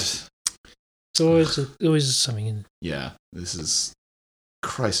ad. It's always something in. Yeah, this is...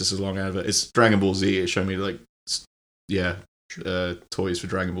 Christ, this is a long advert. It's Dragon Ball Z. It showed me, toys for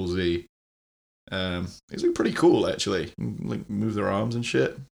Dragon Ball Z. These look pretty cool, actually. Like, move their arms and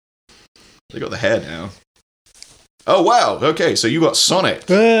shit. They got the hair now. Oh, wow. Okay, so you got Sonic.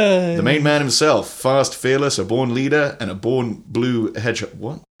 Hey. The main man himself. Fast, fearless, a born leader, and a born blue hedgehog.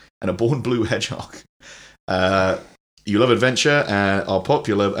 What? And a born blue hedgehog. You love adventure and are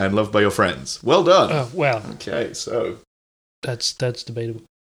popular and loved by your friends. Well done. Oh, wow. Okay, so... That's debatable.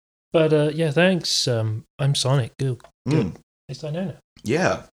 But, yeah, thanks. I'm Sonic. Good. At least I know now.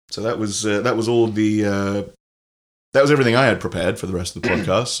 Yeah. So that was all the... that was everything I had prepared for the rest of the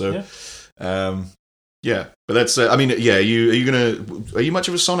podcast. So... Yeah. Yeah, but that's. Are you much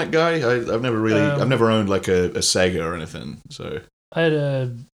of a Sonic guy? I've never really. I've never owned like a Sega or anything. So I had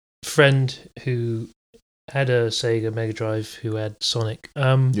a friend who had a Sega Mega Drive who had Sonic.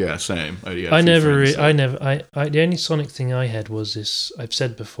 Yeah, same. The only Sonic thing I had was this. I've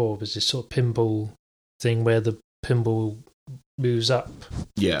said before was this sort of pinball thing where the pinball moves up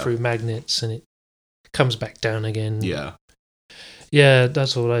through magnets and it comes back down again. Yeah,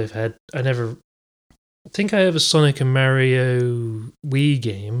 that's all I've had. I think I have a Sonic and Mario Wii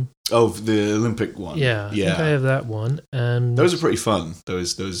game. Oh, the Olympic one. Yeah, I think I have that one. And those are pretty fun.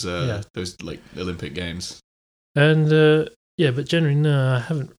 Those like Olympic games. And but generally no, I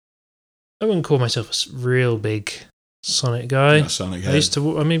haven't. I wouldn't call myself a real big Sonic guy. Sonic head. I used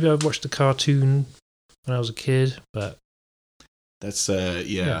to. Maybe I watched the cartoon when I was a kid, but that's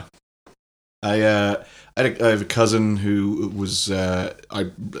yeah. I have a cousin who was, I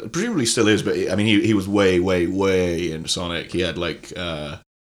presumably still is, but I mean, he was way into Sonic. He had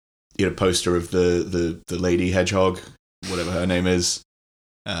he had a poster of the lady hedgehog, whatever her name is.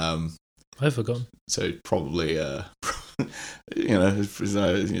 I've forgotten. So probably, that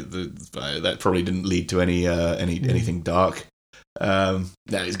probably didn't lead to anything dark. No,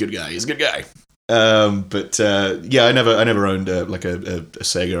 he's a good guy. But I never owned a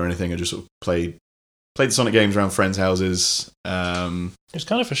Sega or anything. I just sort of played the Sonic games around friends' houses. It's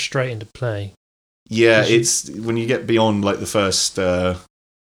kind of frustrating to play. Yeah, it's when you get beyond like the first. As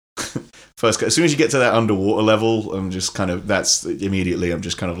soon as you get to that underwater level, I'm just kind of I'm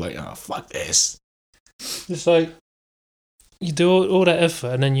just kind of like, oh fuck this. It's like you do all that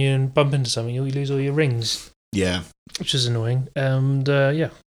effort and then you bump into something, you lose all your rings. Yeah, which is annoying. And yeah.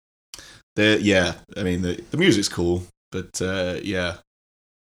 I mean the music's cool, but I'm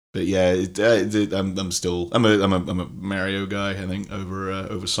a Mario guy, I think,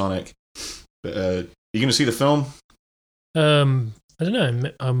 over Sonic. But you gonna see the film? I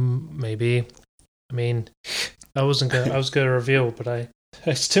don't know. Maybe. I mean, I was going to reveal, but I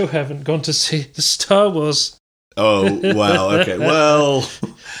still haven't gone to see the Star Wars. Oh wow! Okay, well.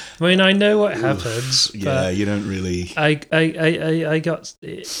 I mean, I know what happens. Yeah, you don't really. I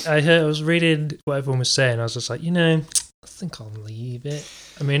was reading what everyone was saying. I was just like, I think I'll leave it.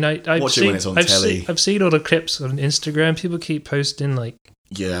 I mean, watch it when it's on telly. I've seen all the clips on Instagram. People keep posting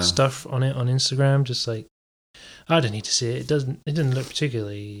stuff on it on Instagram. Just like, I don't need to see it. It didn't look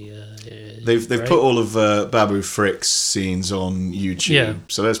particularly. They've put all of Babu Frick's scenes on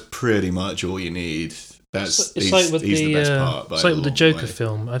YouTube, so that's pretty much all you need. He's the best part. It's like with the Joker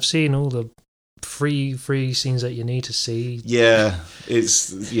film. I've seen all the three scenes that you need to see. Yeah,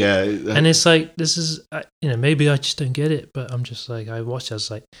 and it's like, this is, maybe I just don't get it, but I'm just like, I watched it, I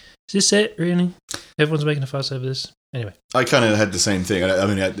was like, is this it, really? Everyone's making a fuss over this? Anyway. I kind of had the same thing. I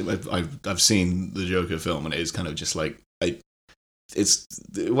mean, I've seen the Joker film, and it is kind of just like, it's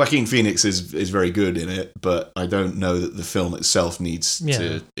Joaquin Phoenix is very good in it, but I don't know that the film itself needs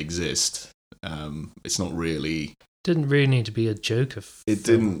to exist. It's not really. Didn't really need to be a Joker film. It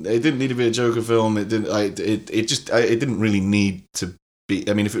didn't need to be a Joker film. It didn't. It didn't really need to be.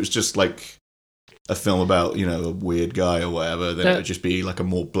 I mean, if it was just like a film about a weird guy or whatever, then it would just be like a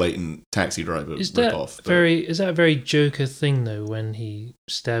more blatant Taxi Driver ripoff. Is that a very Joker thing though? When he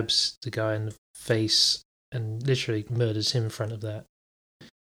stabs the guy in the face and literally murders him in front of that,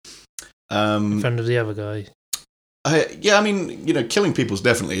 in front of the other guy. I mean, killing people is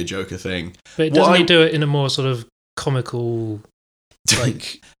definitely a Joker thing. But doesn't he do it in a more sort of comical,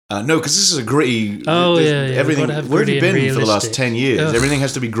 like? No, because this is a gritty. Oh yeah. Everything. Where have you been for the last 10 years? Ugh. Everything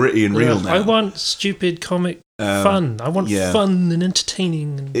has to be gritty and real now. I want stupid comic fun. I want fun and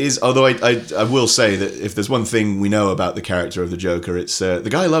entertaining. Although I will say that if there's one thing we know about the character of the Joker, it's the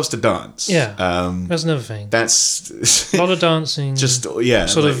guy loves to dance. Yeah, that's another thing. That's a lot of dancing. Just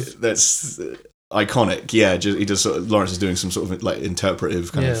that's iconic. Yeah, he does. Lawrence is doing some sort of like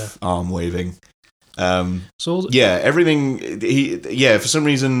interpretive kind of arm waving. Everything. For some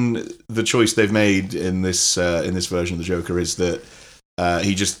reason, the choice they've made in this version of the Joker is that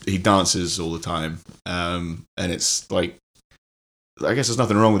he dances all the time, and it's like, I guess there's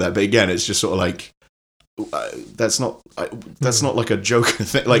nothing wrong with that, but again, it's just sort of like that's not like a Joker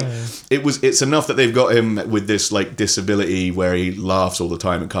thing. Like it's enough that they've got him with this like disability where he laughs all the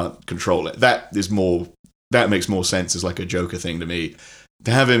time and can't control it. That makes more sense as like a Joker thing to me.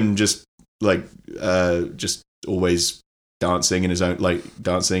 To have him just always dancing in his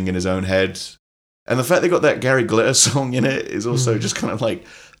own head, and the fact they got that Gary Glitter song in it is also just kind of like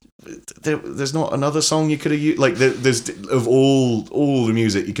there's not another song you could have used. Like there's of all the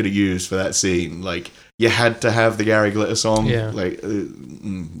music you could have used for that scene, like you had to have the Gary Glitter song.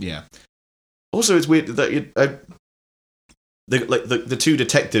 Also, it's weird that the two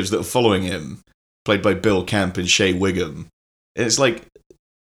detectives that are following him, played by Bill Camp and Shea Wiggum, and it's like,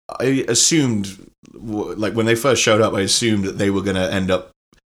 I assumed, like when they first showed up, I assumed that they were going to end up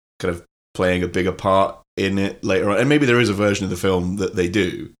kind of playing a bigger part in it later on. And maybe there is a version of the film that they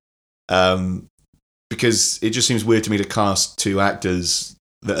do. Because it just seems weird to me to cast two actors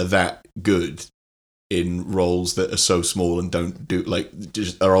that are that good in roles that are so small and don't do, like,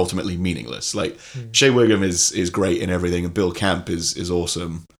 just are ultimately meaningless. Like, Shea Wiggum is great in everything, and Bill Camp is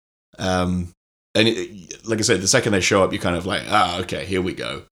awesome. And like I said, the second they show up, you're kind of like, okay, here we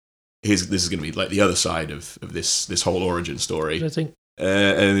go. This is going to be like the other side of this whole origin story. I think,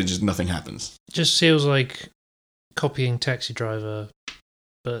 and it just nothing happens. It just feels like copying Taxi Driver,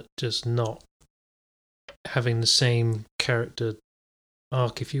 but just not having the same character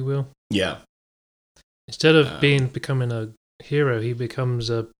arc, if you will. Yeah. Instead of becoming a hero, he becomes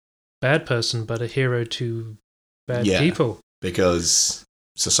a bad person, but a hero to bad people. Because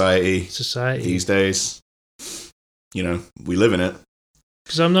society these days, we live in it.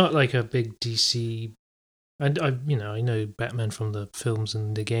 Because I'm not like a big DC. I know Batman from the films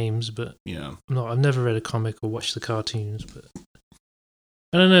and the games, but I've never read a comic or watched the cartoons. But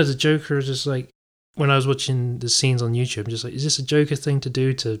I don't know. The Joker is just like, when I was watching the scenes on YouTube, I'm just like, is this a Joker thing to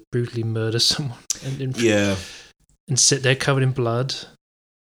do, to brutally murder someone and sit there covered in blood?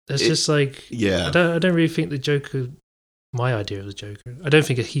 It's just like, I don't really think the Joker. My idea of the Joker. I don't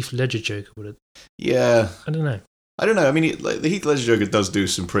think a Heath Ledger Joker would have. Yeah. I don't know. I mean, the Heath Ledger Joker does do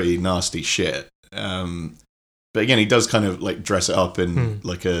some pretty nasty shit. But again, he does kind of like dress it up in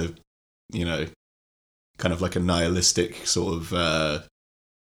like a, kind of like a nihilistic sort of.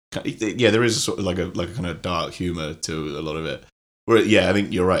 There is a sort of like a kind of dark humor to a lot of it. Where I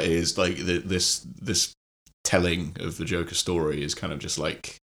think you're right. It is like this telling of the Joker story is kind of just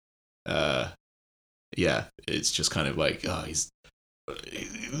like, it's just kind of like, he's.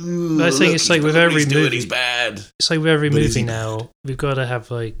 I think it's like with every movie, he's bad. It's like with every movie now, we've got to have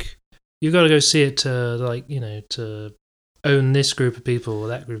like, you've got to go see it to to own this group of people or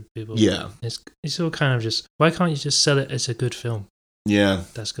that group of people. Yeah, it's all kind of just, why can't you just sell it as a good film? Yeah,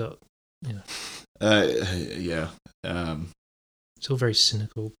 that's got it's all very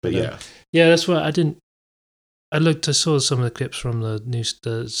cynical. But that's what I didn't. I saw some of the clips from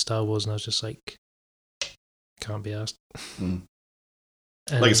the Star Wars, and I was just like, can't be asked.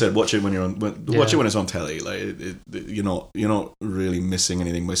 Like I said, watch it when watch it when it's on telly. Like you're not really missing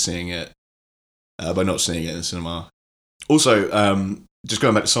anything by seeing it, by not seeing it in the cinema. Also, just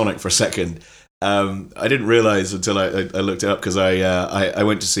going back to Sonic for a second, I didn't realize until I looked it up because I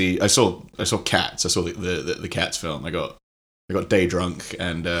went to see I saw Cats. I saw the Cats film. I got day drunk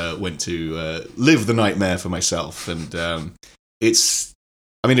and went to live the nightmare for myself. And it's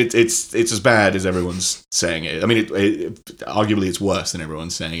as bad as everyone's saying it. I mean, arguably it's worse than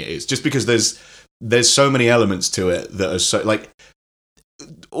everyone's saying it is. Just because there's so many elements to it that are so like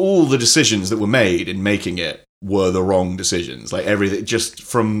all the decisions that were made in making it were the wrong decisions. Like everything, just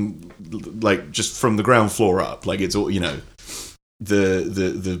from the ground floor up. Like it's all, you know,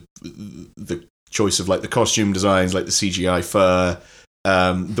 the choice of like the costume designs, like the CGI fur,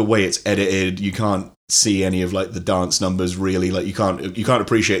 the way it's edited. You can't see any of like the dance numbers really. Like you can't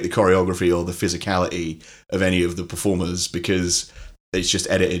appreciate the choreography or the physicality of any of the performers because it's just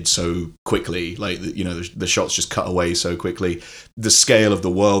edited so quickly. Like, you know, the shots just cut away so quickly. The scale of the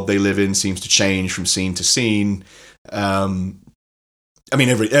world they live in seems to change from scene to scene. I mean,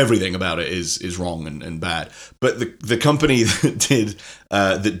 everything about it is wrong and bad. But the company that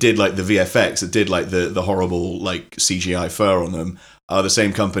did like the VFX, that did like the horrible like CGI fur on them, are the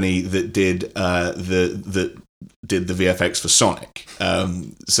same company that did the VFX for Sonic.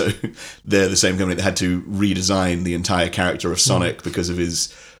 So they're the same company that had to redesign the entire character of Sonic because of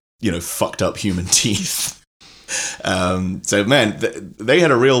his, you know, fucked up human teeth. So man, they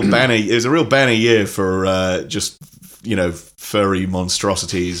had a real banner. It was a real banner year for just, you know, furry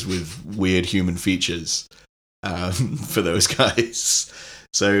monstrosities with weird human features for those guys.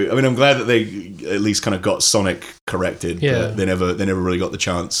 So I mean, I'm glad that they at least kind of got Sonic corrected. Yeah. But they never really got the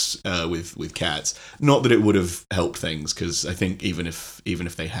chance with Cats. Not that it would have helped things, because I think even if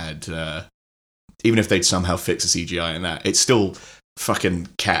they had, even if they'd somehow fix the CGI in that, it's still fucking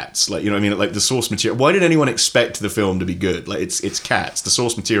Cats. Like, you know what I mean? Like the source material. Why did anyone expect the film to be good? Like it's Cats. The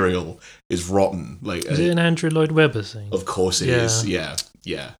source material is rotten. Like, is it an Andrew Lloyd Webber thing? Of course it is. Yeah.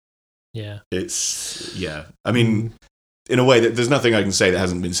 It's I mean. In a way that there's nothing I can say that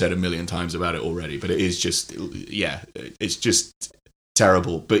hasn't been said a million times about it already, but it is just, it's just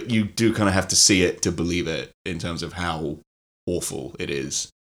terrible. But you do kind of have to see it to believe it in terms of how awful it is.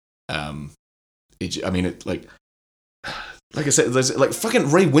 Like I said, there's like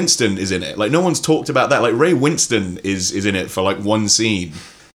fucking Ray Winstone is in it. Like no one's talked about that. Like Ray Winstone is in it for like one scene,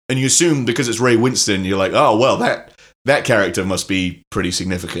 and you assume because it's Ray Winstone, you're like, oh well, that character must be pretty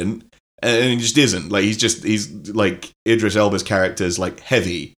significant. And he just isn't. Like he's like Idris Elba's character is like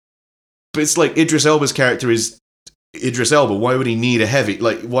heavy, but it's like Idris Elba's character is Idris Elba. Why would he need a heavy?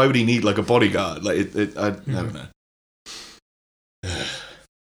 Like why would he need like a bodyguard? Like I don't know.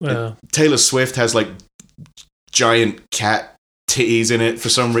 Well, Taylor Swift has like giant cat titties in it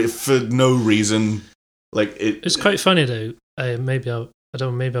for no reason. Like it's quite funny though. Maybe I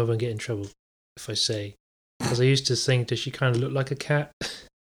won't get in trouble if I say, because I used to think, does she kind of look like a cat?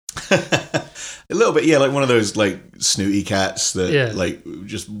 A little bit, yeah, like one of those like snooty cats that like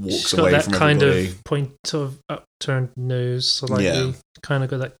just walks away from everybody. Kind of point of upturned nose, so like kind of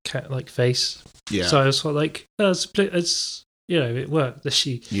got that cat-like face. Yeah. So I was sort of like, it's you know, it worked. That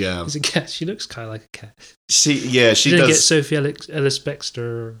she is a cat. She looks kind of like a cat. She does didn't get Sophie Ellis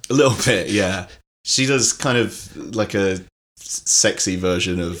Bextor. A little bit, yeah. She does kind of like a sexy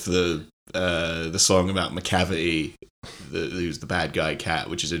version of the song about McCavity, who's the bad guy cat,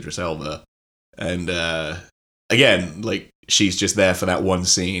 which is Idris Elba. And again, like she's just there for that one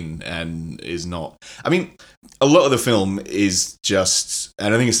scene and is not. I mean, a lot of the film is just,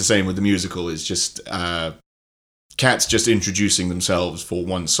 and I think it's the same with the musical, is just cats just introducing themselves for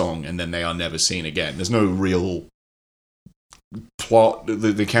one song and then they are never seen again. There's no real plot.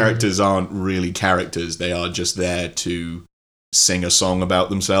 The characters aren't really characters. They are just there to sing a song about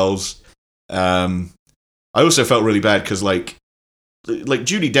themselves. I also felt really bad because like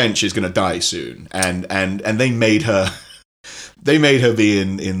Judi Dench is going to die soon, and they made her be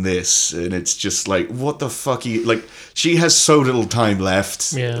in this, and it's just like, what the fuck? Like she has so little time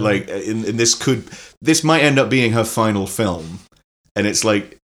left. Yeah. Like in this might end up being her final film, and it's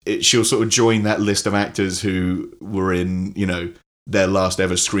like she'll sort of join that list of actors who were in, you know, their last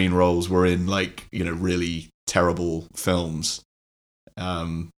ever screen roles were in like, you know, really terrible films.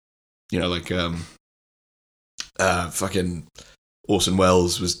 You know, like fucking Orson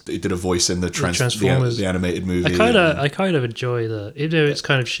Welles did a voice in the Transformers, the animated movie. I kind of enjoy that, even though it's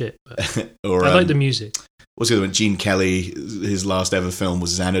kind of shit. But or, I like the music. What's the other one? Gene Kelly, his last ever film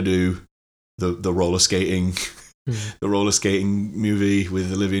was Xanadu, the roller skating, the roller skating movie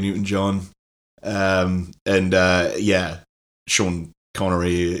with Olivia Newton-John, and Sean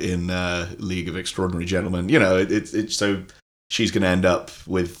Connery in League of Extraordinary Gentlemen. You know, it's so. She's going to end up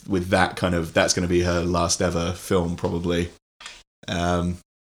with that kind of, that's going to be her last ever film probably.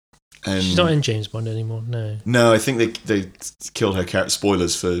 And she's not in James Bond anymore. No. No, I think they killed her character.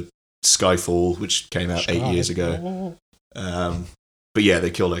 Spoilers for Skyfall, which came out 8 years ago. But yeah, they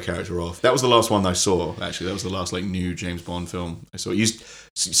killed her character off. That was the last one I saw. Actually, that was the last new James Bond film I saw. You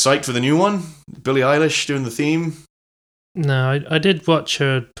psyched for the new one? Billie Eilish doing the theme? No, I did watch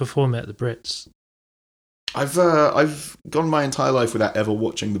her perform at the Brits. I've gone my entire life without ever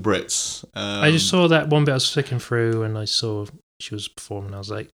watching the Brits. I just saw that one bit I was flicking through, and I saw she was performing. I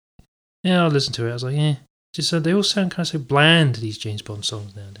was like, yeah, I'll listen to it. I was like, yeah. Just they all sound kind of so bland, these James Bond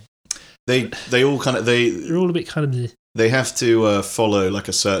songs nowadays. They all kind of they're all a bit kind of. They have to follow like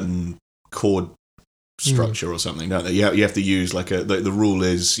a certain chord structure or something, don't they? You have to use like the rule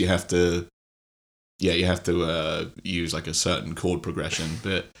is you have to use like a certain chord progression.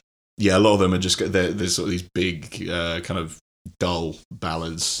 But yeah, a lot of them are just there's sort of these big kind of dull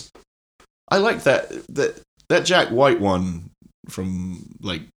ballads. I like that Jack White one from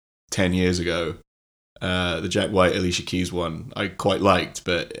like 10 years ago. The Jack White Alicia Keys one I quite liked,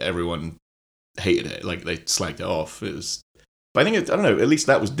 but everyone hated it. Like they slagged it off. But I think I don't know. At least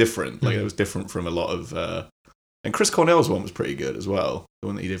that was different. Like it was different from a lot of. And Chris Cornell's one was pretty good as well. The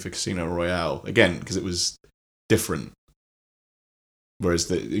one that he did for Casino Royale, again because it was different.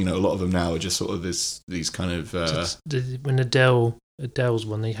 Whereas a lot of them now are just sort of these kind of. When Adele's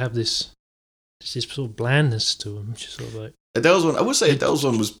one, they have this sort of blandness to them, which is sort of like Adele's one. I would say Adele's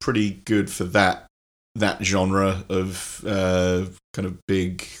one was pretty good for that genre of kind of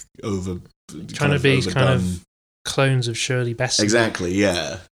big over. Trying to be kind of clones of Shirley Bassey. Exactly,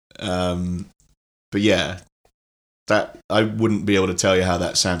 yeah. But yeah, that I wouldn't be able to tell you how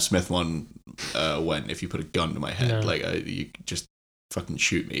that Sam Smith one went if you put a gun to my head. No. Like you just fucking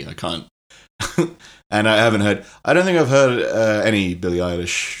shoot me. I can't. And I don't think I've heard any Billie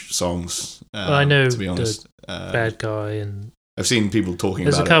Eilish songs. Well, I know, to be honest, Bad Guy, and I've seen people talking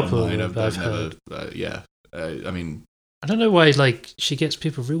there's about a couple it online. I've heard. I mean, I don't know why. Like she gets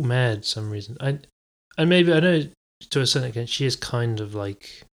people real mad for some reason. And maybe I know to a certain extent she is kind of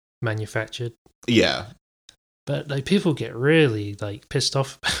like manufactured. Yeah, but like people get really like pissed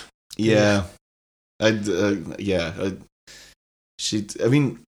off. Yeah,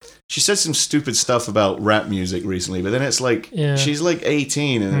 she said some stupid stuff about rap music recently, but then it's like she's like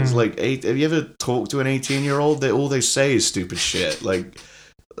 18, and it's like, have you ever talked to an 18-year-old? All they say is stupid shit. Like,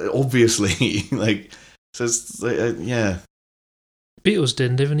 obviously, like, so it's like, yeah. Beatles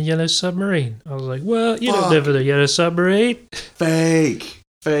didn't live in a yellow submarine. I was like, well, you don't live in a yellow submarine.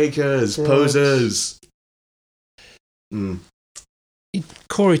 Fakers, posers.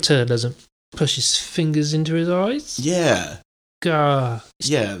 Corey Turd doesn't push his fingers into his eyes. Yeah. God.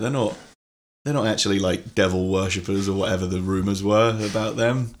 Yeah, they're not actually like devil worshippers or whatever the rumours were about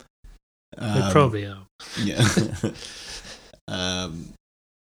them. They probably are. Yeah.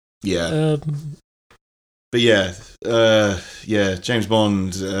 Yeah. But yeah, James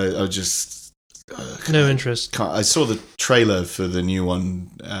Bond. I just no interest. I saw the trailer for the new one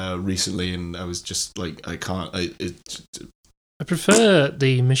recently, and I was just like, I can't. I prefer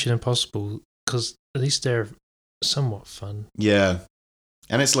the Mission Impossible because at least they're somewhat fun. Yeah,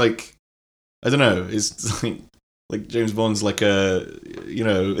 and it's like, I don't know. It's like James Bond's like at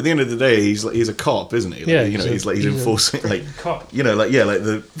the end of the day, he's a cop, isn't he? Like, yeah, he's enforcing like cop. Like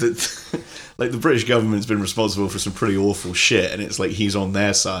the like the British government's been responsible for some pretty awful shit, and it's like he's on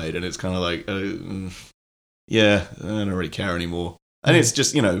their side, and it's kind of like, yeah, I don't really care anymore. And it's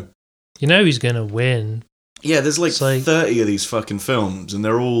just he's gonna win. Yeah, there's like 30 of these fucking films, and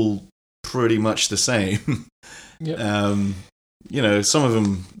they're all pretty much the same. Yep. Some of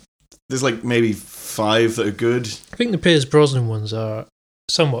them, there's like maybe 5 that are good. I think the Pierce Brosnan ones are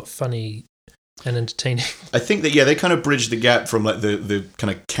somewhat funny and entertaining. I think that they kind of bridge the gap from like the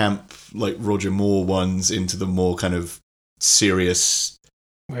kind of camp like Roger Moore ones into the more kind of serious,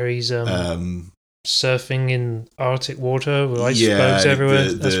 where he's surfing in Arctic water with icebergs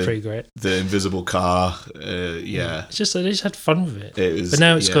everywhere. That's pretty great. The invisible car, yeah. It's just they just had fun with it. But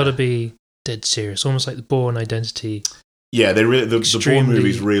now it's got to be dead serious, almost like the Bourne Identity. Yeah, they really the Bourne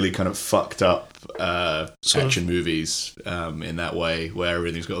movies really kind of fucked up action movies in that way, where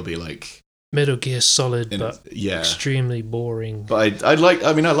everything's got to be like Metal Gear Solid, but extremely boring. But I liked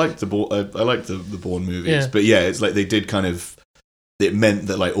the Bourne movies, but yeah, it's like they did kind of. It meant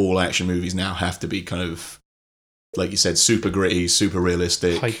that like all action movies now have to be kind of, like you said, super gritty, super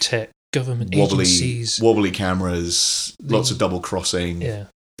realistic, high tech government agencies, wobbly cameras, lots of double crossing. Yeah,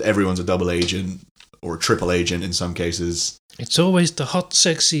 everyone's a double agent or a triple agent in some cases. It's always the hot,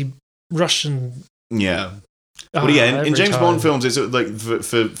 sexy Russian. Yeah, but yeah, in James Bond films, it's like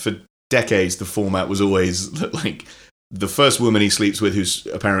for decades the format was always like the first woman he sleeps with, who's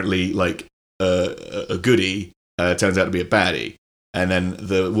apparently like a goodie, turns out to be a baddie. And then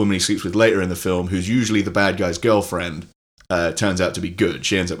the woman he sleeps with later in the film, who's usually the bad guy's girlfriend, turns out to be good.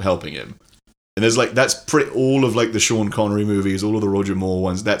 She ends up helping him. And there's like, that's all of like the Sean Connery movies, all of the Roger Moore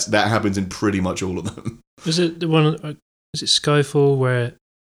ones. That happens in pretty much all of them. Was it the one? Is it Skyfall where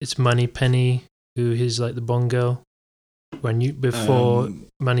it's Moneypenny who is like the Bond girl? Before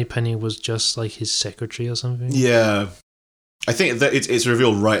Moneypenny was just like his secretary or something. Yeah, I think that it's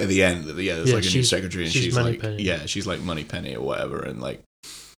revealed right at the end that there's like a new secretary and she's like she's like Moneypenny or whatever, and like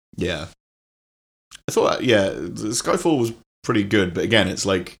I thought Skyfall was pretty good, but again it's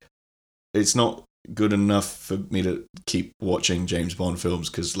like it's not good enough for me to keep watching James Bond films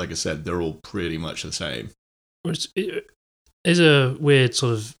because, like I said, they're all pretty much the same. It is a weird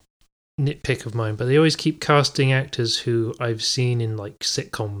sort of nitpick of mine, but they always keep casting actors who I've seen in like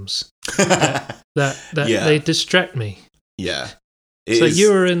sitcoms that they distract me. Yeah. So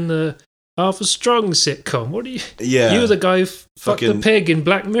you were in the Arthur Strong sitcom. What do you? Yeah. You were the guy who fucked the pig in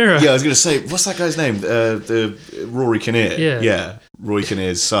Black Mirror. Yeah, I was going to say, what's that guy's name? The Rory Kinnear. Yeah. Rory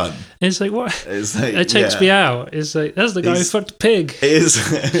Kinnear's son. And it's like, what? It's like, it takes me out. It's like, that's the guy who fucked a pig. It is.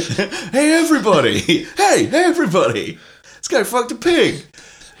 Hey, everybody. Hey, everybody. This guy fucked a pig.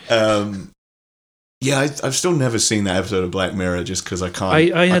 I've still never seen that episode of Black Mirror just because I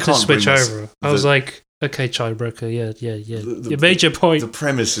can't. I had to switch over. I was like, okay, Childbreaker, yeah. You made your point. The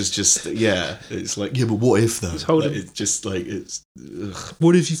premise is just, it's like, but what if though? It's just like, it's. Ugh.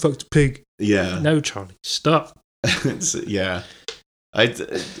 What if you fucked a pig? Yeah. No, Charlie, stop. I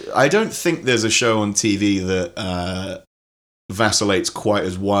don't think there's a show on TV that vacillates quite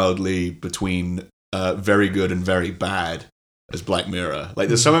as wildly between very good and very bad as Black Mirror. Like,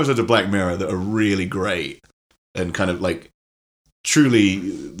 there's some episodes of Black Mirror that are really great and kind of like truly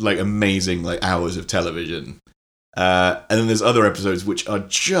like amazing like hours of television, and then there's other episodes which are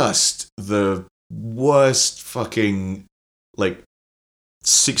just the worst fucking like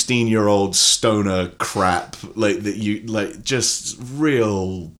 16-year-old stoner crap, like that you like just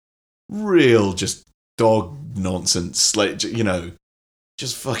real just dog nonsense, like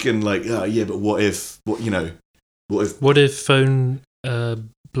just fucking like but what if phone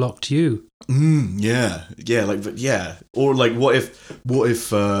blocked you? Or like what if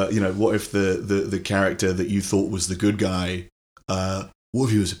the character that you thought was the good guy, what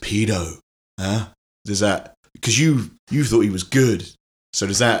if he was a pedo? Does that, because you thought he was good, so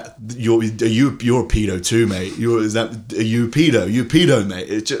does that, you're a pedo too, mate? Are you a pedo, mate?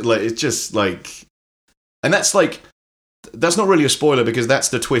 It's just like, and that's not really a spoiler because that's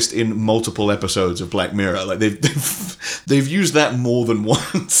the twist in multiple episodes of Black Mirror. Like they've used that more than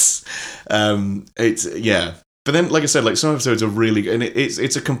once. But then, like I said, like some episodes are really, and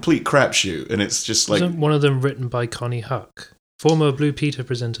it's a complete crapshoot, and it's just like. Isn't one of them written by Connie Huck, former Blue Peter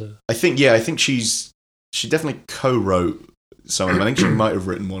presenter? I think she definitely co-wrote some of them. I think she might have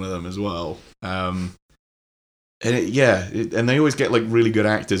written one of them as well. And and they always get like really good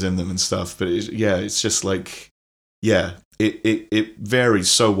actors in them and stuff. But it's just like. Yeah, it varies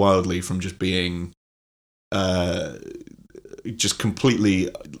so wildly from just being just completely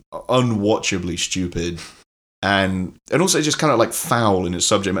unwatchably stupid and also just kind of like foul in its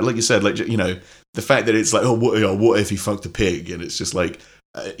subject matter. Like you said, like the fact that it's like, what if he fucked a pig, and it's just like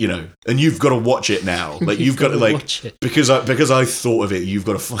and you've got to watch it now. Like you've got to like watch it. because I thought of it, you've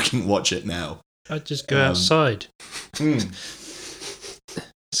got to fucking watch it now. I'd just go outside. It's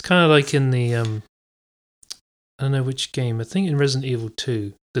kind of like in the I don't know which game. I think in Resident Evil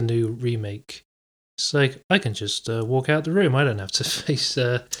 2, the new remake. It's like, I can just walk out the room. I don't have to face...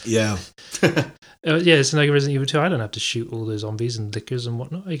 Yeah. It's like Resident Evil 2. I don't have to shoot all the zombies and lickers and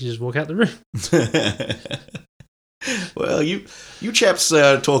whatnot. I can just walk out the room. Well, you chaps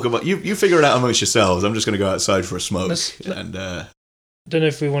talk about... You figure it out amongst yourselves. I'm just going to go outside for a smoke. I don't know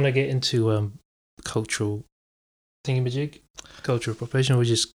if we want to get into cultural thingamajig, cultural appropriation, or we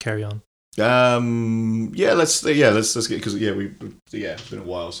just carry on. Let's get, because it's been a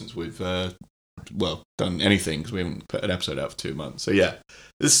while since we've done anything, because we haven't put an episode out for 2 months. So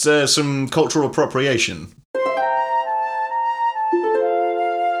there's some cultural appropriation.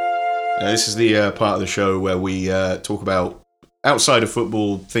 This is the part of the show where we talk about outside of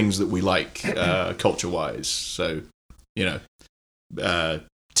football things that we like culture-wise. So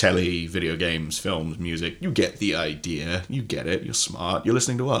telly, video games, films, music. You get the idea. You get it. You're smart. You're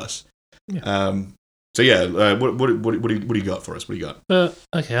listening to us. Yeah. What do you got for us? What do you got?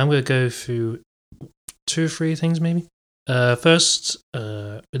 Okay, I'm going to go through 2 or 3 things maybe. First,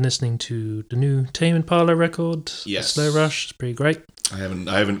 been listening to the new Tame Impala record. Yes. Slow Rush. It's pretty great. I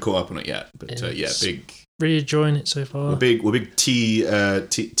haven't caught up on it yet, but big really enjoying it so far. We're big T.I.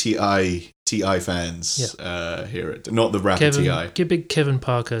 fans here. Not the rapper T.I. Big Kevin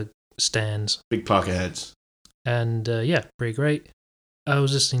Parker stands. Big Parker heads. And pretty great. I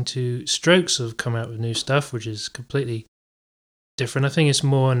was listening to Strokes have come out with new stuff, which is completely different. I think it's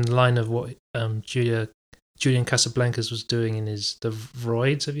more in line of what Julian Casablancas was doing in his The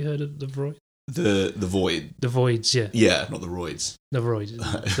Voids. Have you heard of The Void? The Void. The Voids, yeah. Yeah, not the Roids. The Voids.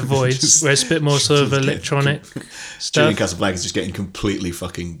 The Voids, where it's a bit more sort of electronic stuff. Julian Casablancas is just getting completely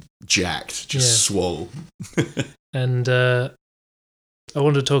fucking jacked, just swole. And I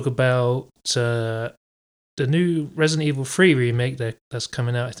wanted to talk about the new Resident Evil 3 remake that's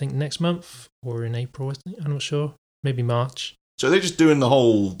coming out, I think, next month or in April, I think. I'm not sure. Maybe March. So they're just doing the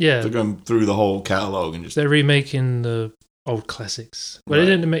whole... Yeah. They're going through the whole catalogue and just... They're remaking the old classics. Well,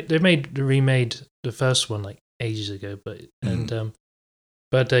 right. They remade the first one like ages ago, but Resident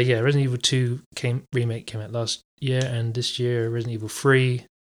Evil 2 remake came out last year, and this year Resident Evil 3,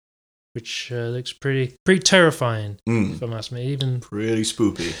 which looks pretty terrifying, if I'm asking me. Even pretty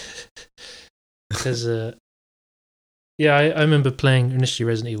spoopy. Because I remember playing initially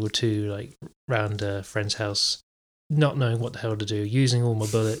Resident Evil 2 like around a friend's house, not knowing what the hell to do, using all my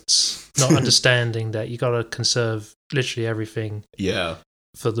bullets, not understanding that you gotta conserve literally everything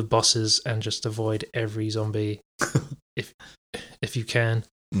for the bosses and just avoid every zombie if you can.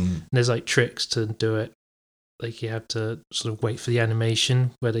 And there's like tricks to do it. Like you have to sort of wait for the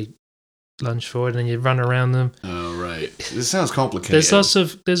animation where they lunge forward and then you run around them. Oh right. This sounds complicated. There's also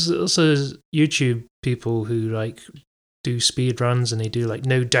YouTube people who like do speed runs and they do like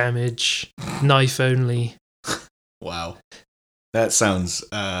no damage, knife only. Wow. That sounds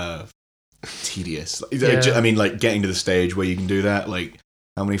tedious. I mean, like getting to the stage where you can do that, like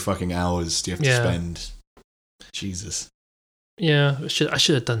how many fucking hours do you have to spend? Jesus. Yeah, I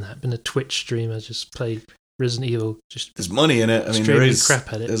should have done that. Been a Twitch streamer, just played Resident Evil. There's money in it. I mean, there is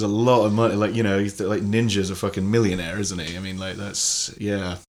crap at it. There's a lot of money. Like, you know, like Ninja's a fucking millionaire, isn't he? I mean, like that's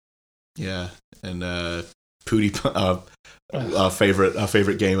yeah. And PewDiePie, our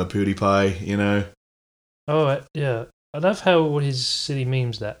favorite gamer, PewDiePie. You know. Oh yeah, I love how all his silly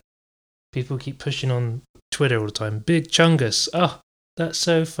memes that people keep pushing on Twitter all the time. Big Chungus. Oh, that's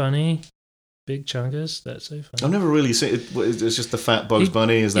so funny. Big Chungus. That's so funny. I've never really seen it. It's just the fat Bugs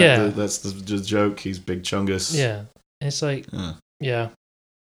Bunny. Is that that's the joke? He's Big Chungus. Yeah. It's like, yeah.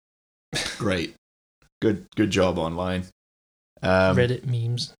 Great. Good job online. Reddit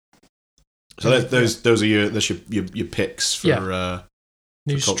memes. So those are your picks for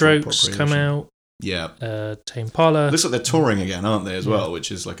new Strokes come out. Yeah. Tame Impala. Looks like they're touring again, aren't they? As well,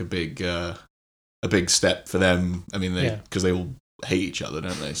 which is like a big step for them. I mean, because they all hate each other,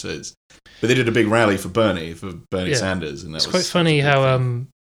 don't they? So but they did a big rally for Bernie Sanders, and it's quite funny how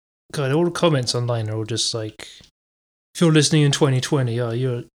God, all the comments online are all just like, if you're listening in 2020, you're,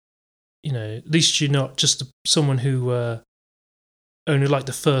 you know, at least you're not just someone who only liked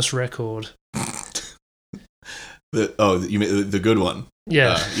the first record. You mean the good one?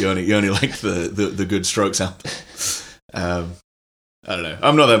 Yeah, you only liked the good Strokes album. I don't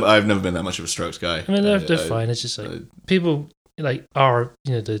know. I've never been that much of a Strokes guy. I mean, they're fine. It's just like people like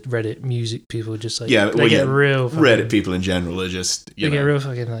the Reddit music people just like real Reddit people in general are just get real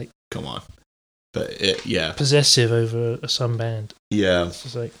fucking like, come on. But possessive over some band. Yeah, it's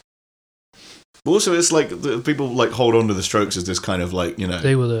just like. But also, it's like people like hold on to the Strokes as this kind of like, you know,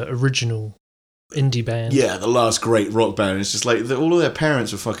 they were the original indie band. Yeah, the last great rock band. It's just like all of their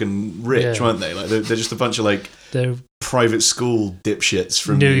parents were fucking rich, weren't they? Like they're just a bunch of like private school dipshits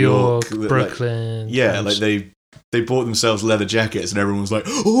from New York, Brooklyn. Like they bought themselves leather jackets, and everyone was like,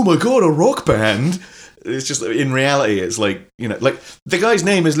 "Oh my god, a rock band!" It's just, in reality, it's like, you know, like the guy's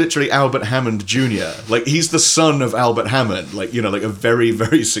name is literally Albert Hammond Jr. Like he's the son of Albert Hammond, like, you know, like a very,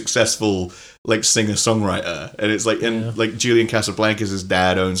 very successful like singer-songwriter. And it's like, and like Julian Casablancas'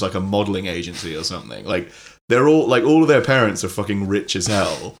 dad owns like a modeling agency or something. Like they're all like, all of their parents are fucking rich as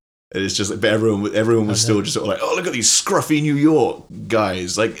hell. And it's just like, but everyone was still just sort of like, oh, look at these scruffy New York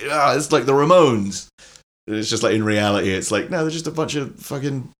guys. Like, it's like the Ramones. And it's just like, in reality, it's like, no, they're just a bunch of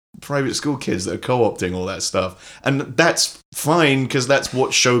fucking private school kids that are co-opting all that stuff. And that's fine, because that's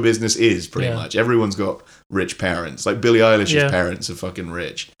what show business is, pretty much. Everyone's got rich parents. Like Billie Eilish's parents are fucking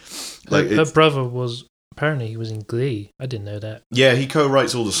rich. Like her brother was, apparently he was in Glee. I didn't know that. Yeah, he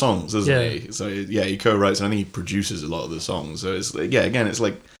co-writes all the songs, doesn't he? So he co-writes, and I think he produces a lot of the songs. So it's again, it's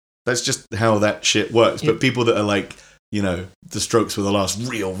like, that's just how that shit works. But people that are like, you know, the Strokes were the last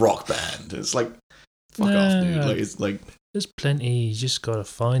real rock band, it's like, fuck off, dude. Like, it's like, there's plenty, you just gotta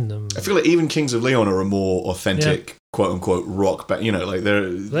find them. I feel like even Kings of Leon are a more authentic quote unquote rock band. You know, like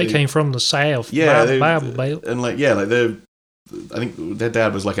they came from the South. Yeah, Bible Belt. And like I think their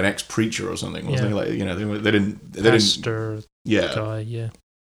dad was like an ex-preacher or something, wasn't he? Like, you know, they didn't Pastor yeah guy, yeah.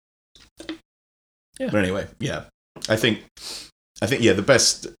 But anyway, yeah, I think the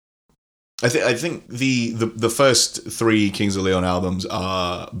best. I think the first 3 Kings of Leon albums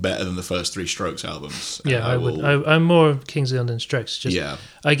are better than the first 3 Strokes albums. Yeah, I'm more Kings of Leon than Strokes. Just,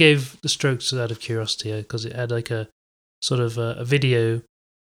 I gave the Strokes out of curiosity because it had like a sort of a video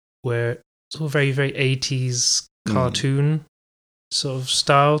where sort of very, very 80s cartoon sort of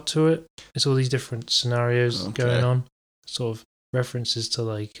style to it. It's all these different scenarios going on, sort of references to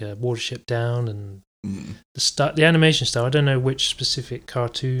like Watership Down and the animation style. I don't know which specific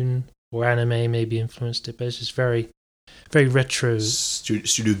cartoon or anime maybe influenced it, but it's just very, very retro.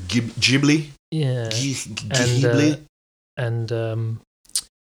 Studio Ghibli. Yeah. Ghibli. And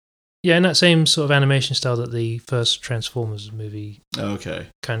yeah, in that same sort of animation style that the first Transformers movie. Okay.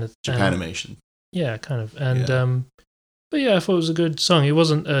 Kind of. Japanimation. Yeah, kind of. And but yeah, I thought it was a good song. It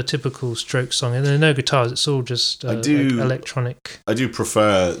wasn't a typical Strokes song, and there are no guitars. It's all just like electronic. I do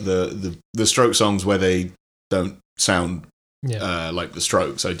prefer the Strokes songs where they don't sound like the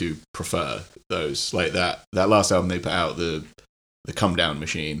Strokes. I do prefer those. Like that last album they put out, the Come Down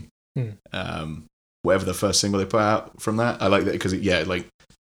Machine. Whatever the first single they put out from that, I like that because like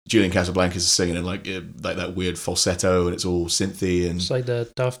Julian Casablancas is singing in like that weird falsetto, and it's all synthy, and it's like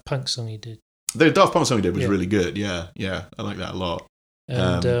the Daft Punk song he did. The Daft Punk song he did was really good. Yeah, I like that a lot.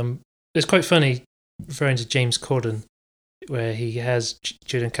 And it's quite funny referring to James Corden, where he has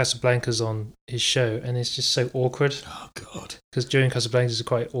Julian Casablancas on his show, and it's just so awkward. Oh God! Because Julian Casablancas is a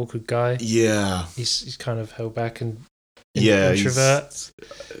quite awkward guy. Yeah, he's kind of held back and introvert,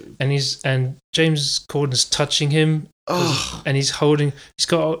 and James Corden's touching him, and he's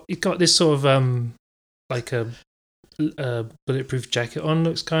got this sort of like a bulletproof jacket on,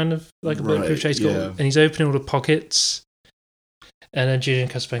 looks kind of like a bulletproof jacket, and he's opening all the pockets. And then Julian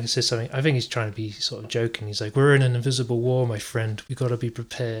Casablancas says something. I think he's trying to be sort of joking. He's like, "We're in an invisible war, my friend. We got to be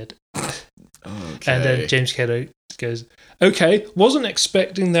prepared." Okay. And then James Corden goes, "Okay, wasn't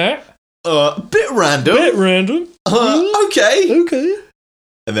expecting that. Bit random. Okay.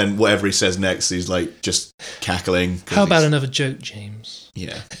 And then whatever he says next, he's like just cackling. How about another joke, James?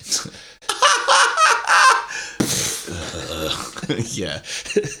 Yeah. Yeah.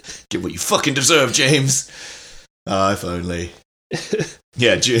 Get what you fucking deserve, James. If only.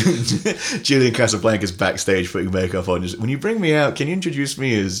 Yeah, Julian Casablancas backstage putting makeup on. Just, when you bring me out, can you introduce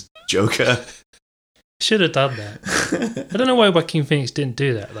me as Joker? Should have done that. I don't know why Joaquin Phoenix didn't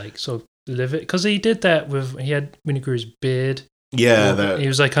do that. Like, sort of live it, because he did that when he grew his beard. Yeah, he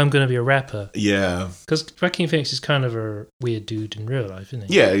was like, "I'm going to be a rapper." Yeah, because Joaquin Phoenix is kind of a weird dude in real life, isn't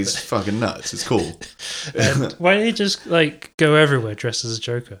he? Yeah, he's fucking nuts. It's cool. And why didn't he just like go everywhere dressed as a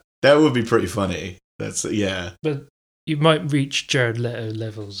Joker? That would be pretty funny. But you might reach Jared Leto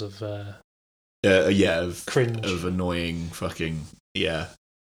levels of of cringe, of annoying fucking I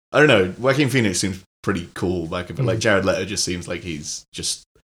don't know. Joaquin Phoenix seems pretty cool, but like Jared Leto just seems like he's just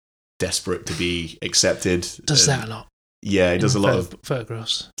desperate to be accepted. Does that a lot? Yeah, he does a lot of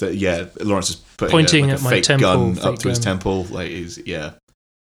photograghs. Lawrence is pointing a at my fake temple, gun up to his temple. Like he's and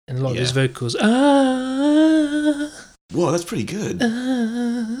a lot of his vocals. Whoa, that's pretty good.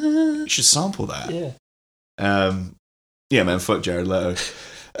 You should sample that. Yeah. Man, fuck Jared Leto.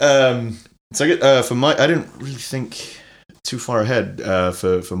 So I get for my, I didn't really think too far ahead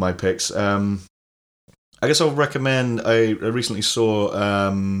for my picks. I guess I'll recommend. I recently saw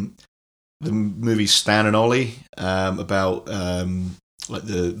the movie Stan and Ollie, about like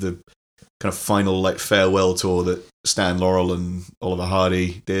the kind of final like farewell tour that Stan Laurel and Oliver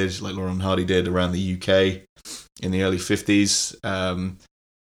Hardy did, like Laurel and Hardy did around the UK in the early 50s.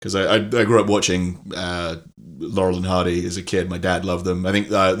 Because I grew up watching Laurel and Hardy as a kid. My dad loved them. I think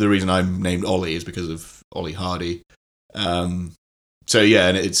the reason I'm named Ollie is because of Ollie Hardy. And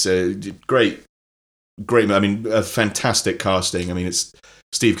it's a great. I mean, a fantastic casting. I mean, it's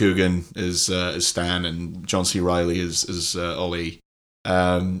Steve Coogan as Stan and John C. Reilly as Ollie.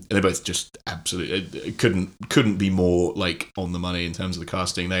 And they both just absolutely couldn't be more like on the money in terms of the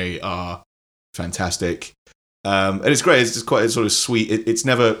casting. They are fantastic. And it's great. It's just quite sort of sweet. It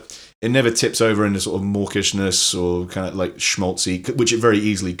never tips over into sort of mawkishness or kind of like schmaltzy, which it very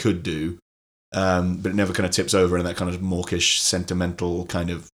easily could do. But it never kind of tips over in that kind of mawkish, sentimental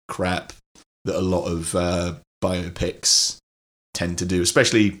kind of crap that a lot of biopics tend to do,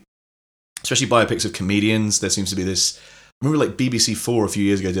 especially biopics of comedians. There seems to be this. I remember like BBC 4 a few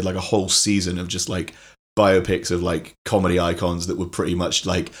years ago did like a whole season of just like biopics of like comedy icons that were pretty much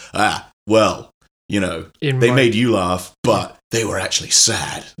like, they made you laugh, but they were actually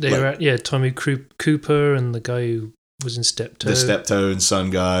sad. They were, Tommy Cooper and the guy who was in Steptoe. The Steptoe and Son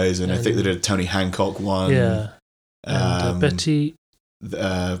guys, and I think they did a Tony Hancock one. Yeah. And Betty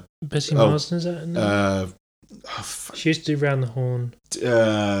Marsden, is that? She used to do Round the Horn.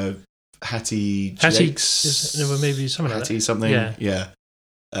 Hattie Jakes. Maybe something like that. Hattie something. Yeah.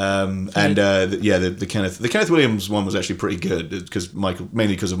 The Kenneth Williams one was actually pretty good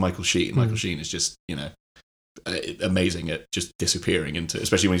mainly because of Michael Sheen. Michael Sheen is just amazing at just disappearing into,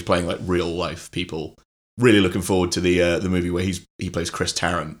 especially when he's playing like real life people. Really looking forward to the movie where he plays Chris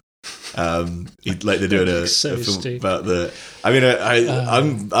Tarrant. They're doing a film about the. I mean,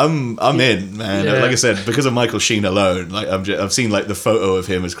 I'm in, man. Yeah. Like I said, because of Michael Sheen alone, like I've seen like the photo of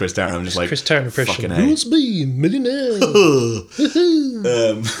him as Chris Tarrant. I'm just like Chris Tarrant impression. Who wants to be millionaire?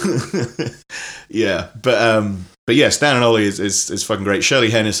 Yeah, but yeah, Stan and Ollie is fucking great. Shirley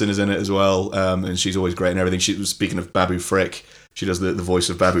Henderson is in it as well, and she's always great and everything. She was speaking of Babu Frick. She does the voice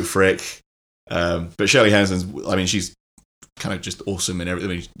of Babu Frick. But Shirley Henderson's, I mean, she's kind of just awesome in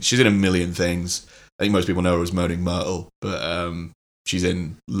everything. I mean, she's in a million things. I think most people know her as Moaning Myrtle, but she's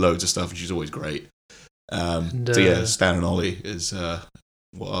in loads of stuff and she's always great. So yeah, Stan and Ollie is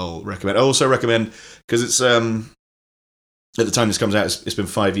what I'll recommend. I also recommend, because it's at the time this comes out, it's been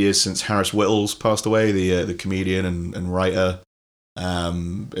 5 years since Harris Whittles passed away, the comedian and writer.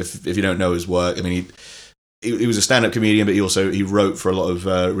 If you don't know his work, I mean, he was a stand-up comedian, but he wrote for a lot of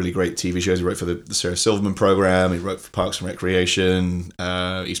really great TV shows. He wrote for the Sarah Silverman program. He wrote for Parks and Recreation,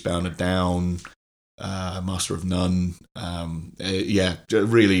 Eastbound and Down, Master of None.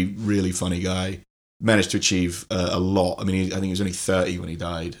 Really, really funny guy. Managed to achieve a lot. I mean, I think he was only 30 when he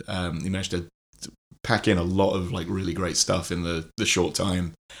died. He managed to pack in a lot of like really great stuff in the short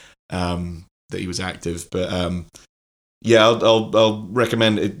time that he was active. But yeah, I'll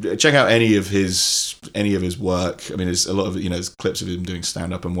recommend it. Check out any of his work. I mean, there's a lot of there's clips of him doing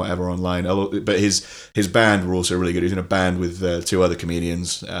stand up and whatever online. But his band were also really good. He was in a band with two other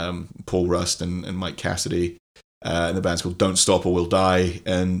comedians, Paul Rust and Mike Cassidy, and the band's called Don't Stop or We'll Die.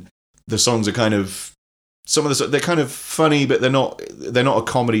 And the songs are kind of they're kind of funny, but they're not a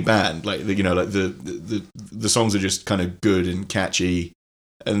comedy band. Like the songs are just kind of good and catchy.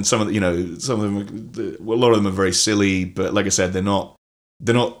 And some of them, a lot of them are very silly, but like I said, they're not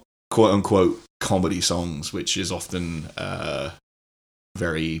quote unquote comedy songs, which is often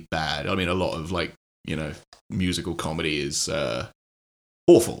very bad. I mean, a lot of musical comedy is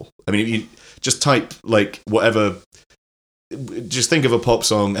awful. I mean, if you just type whatever, just think of a pop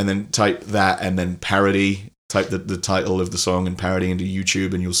song and then type that and then parody, type the title of the song and parody into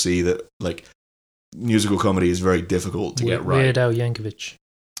YouTube, and you'll see that musical comedy is very difficult to get right. Weird Al Yankovic.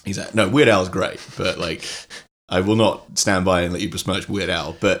 No, Weird Al's great, but I will not stand by and let you besmirch Weird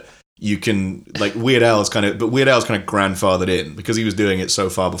Al. But you can Weird Al's kind of grandfathered in because he was doing it so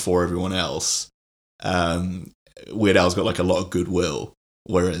far before everyone else. Weird Al's got a lot of goodwill,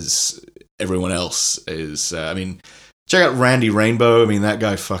 whereas everyone else is. I mean, check out Randy Rainbow. I mean, that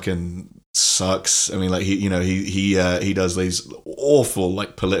guy fucking sucks. I mean, he does these awful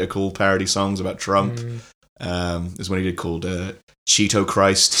political parody songs about Trump. There's one he did called Cheeto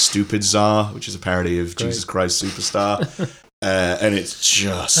Christ Stupid Czar, which is a parody of Jesus Christ Superstar. And it's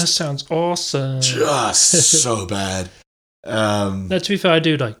just... That sounds awesome. Just so bad. No, to be fair, I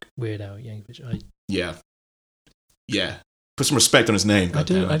do like Weird Al Yankovic. Yeah. Put some respect on his name. I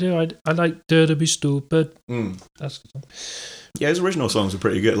do. I like Dare to Be Stupid. That's a good song. Yeah, his original songs are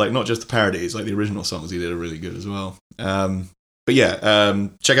pretty good. Not just the parodies, the original songs he did are really good as well. But yeah,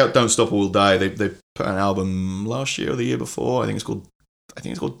 check out Don't Stop or We'll Die. They put an album last year or the year before. I think it's called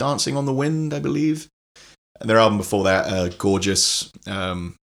Dancing on the Wind, I believe. And their album before that, Gorgeous,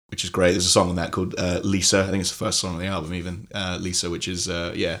 which is great. There's a song on that called Lisa. I think it's the first song on the album even, Lisa, which is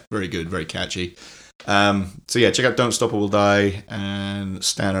very good, very catchy. So yeah, check out Don't Stop or We'll Die and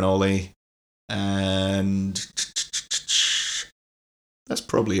Stan and Ollie. And that's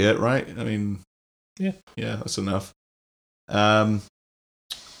probably it, right? I mean, yeah, that's enough.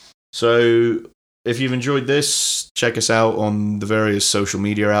 So if you've enjoyed this, check us out on the various social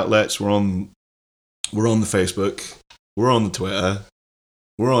media outlets. We're on the Facebook, we're on the Twitter,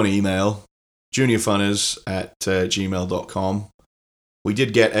 we're on email, juniorfunners@gmail.com. We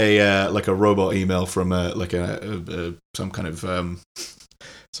did get a robot email from some kind of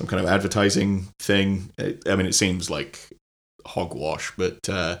advertising thing. I mean, it seems like hogwash, but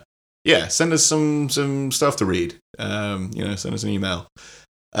yeah, send us some stuff to read. Send us an email.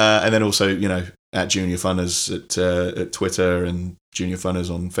 And then also, at Junior Funners at Twitter and Junior Funners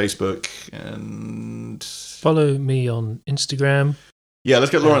on Facebook. And follow me on Instagram. Yeah,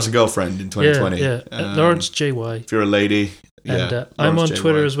 let's get Lawrence a girlfriend in 2020. Yeah. Lawrence JY. If you're a lady, and I'm on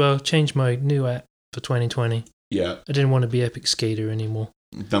Twitter as well. Changed my new app for 2020. Yeah, I didn't want to be Epic Skater anymore.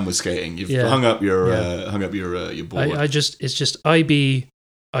 Done with skating. You've hung up your board. It's just IB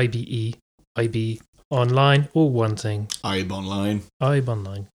online, all one thing. IB online.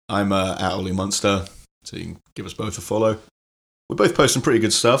 I'm at Ollie Munster, so you can give us both a follow. We both post some pretty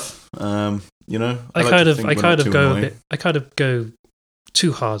good stuff. You know, I kind of go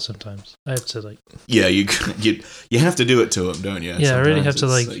too hard sometimes. I have to Yeah, you have to do it to them, don't you? Yeah, sometimes I really have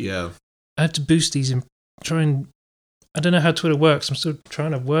to I have to boost these and try and. I don't know how Twitter works. I'm still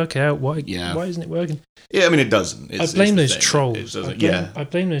trying to work out why isn't it working? Yeah, I mean, it doesn't. I blame those trolls. I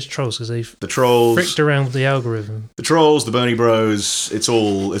blame those trolls because they've fricked around with the algorithm. The trolls, the Bernie Bros. It's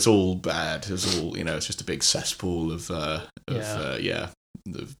all bad. It's all it's just a big cesspool of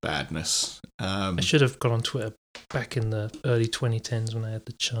badness. I should have got on Twitter back in the early 2010s when I had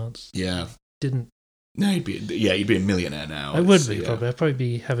the chance. Yeah, didn't. No, you'd be a millionaire now. I would be probably. I'd probably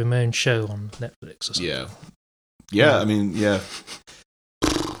be having my own show on Netflix or something. Yeah. Yeah, I mean, yeah.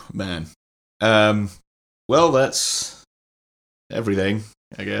 Man. Well, that's everything,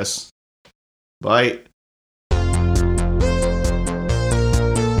 I guess. Bye.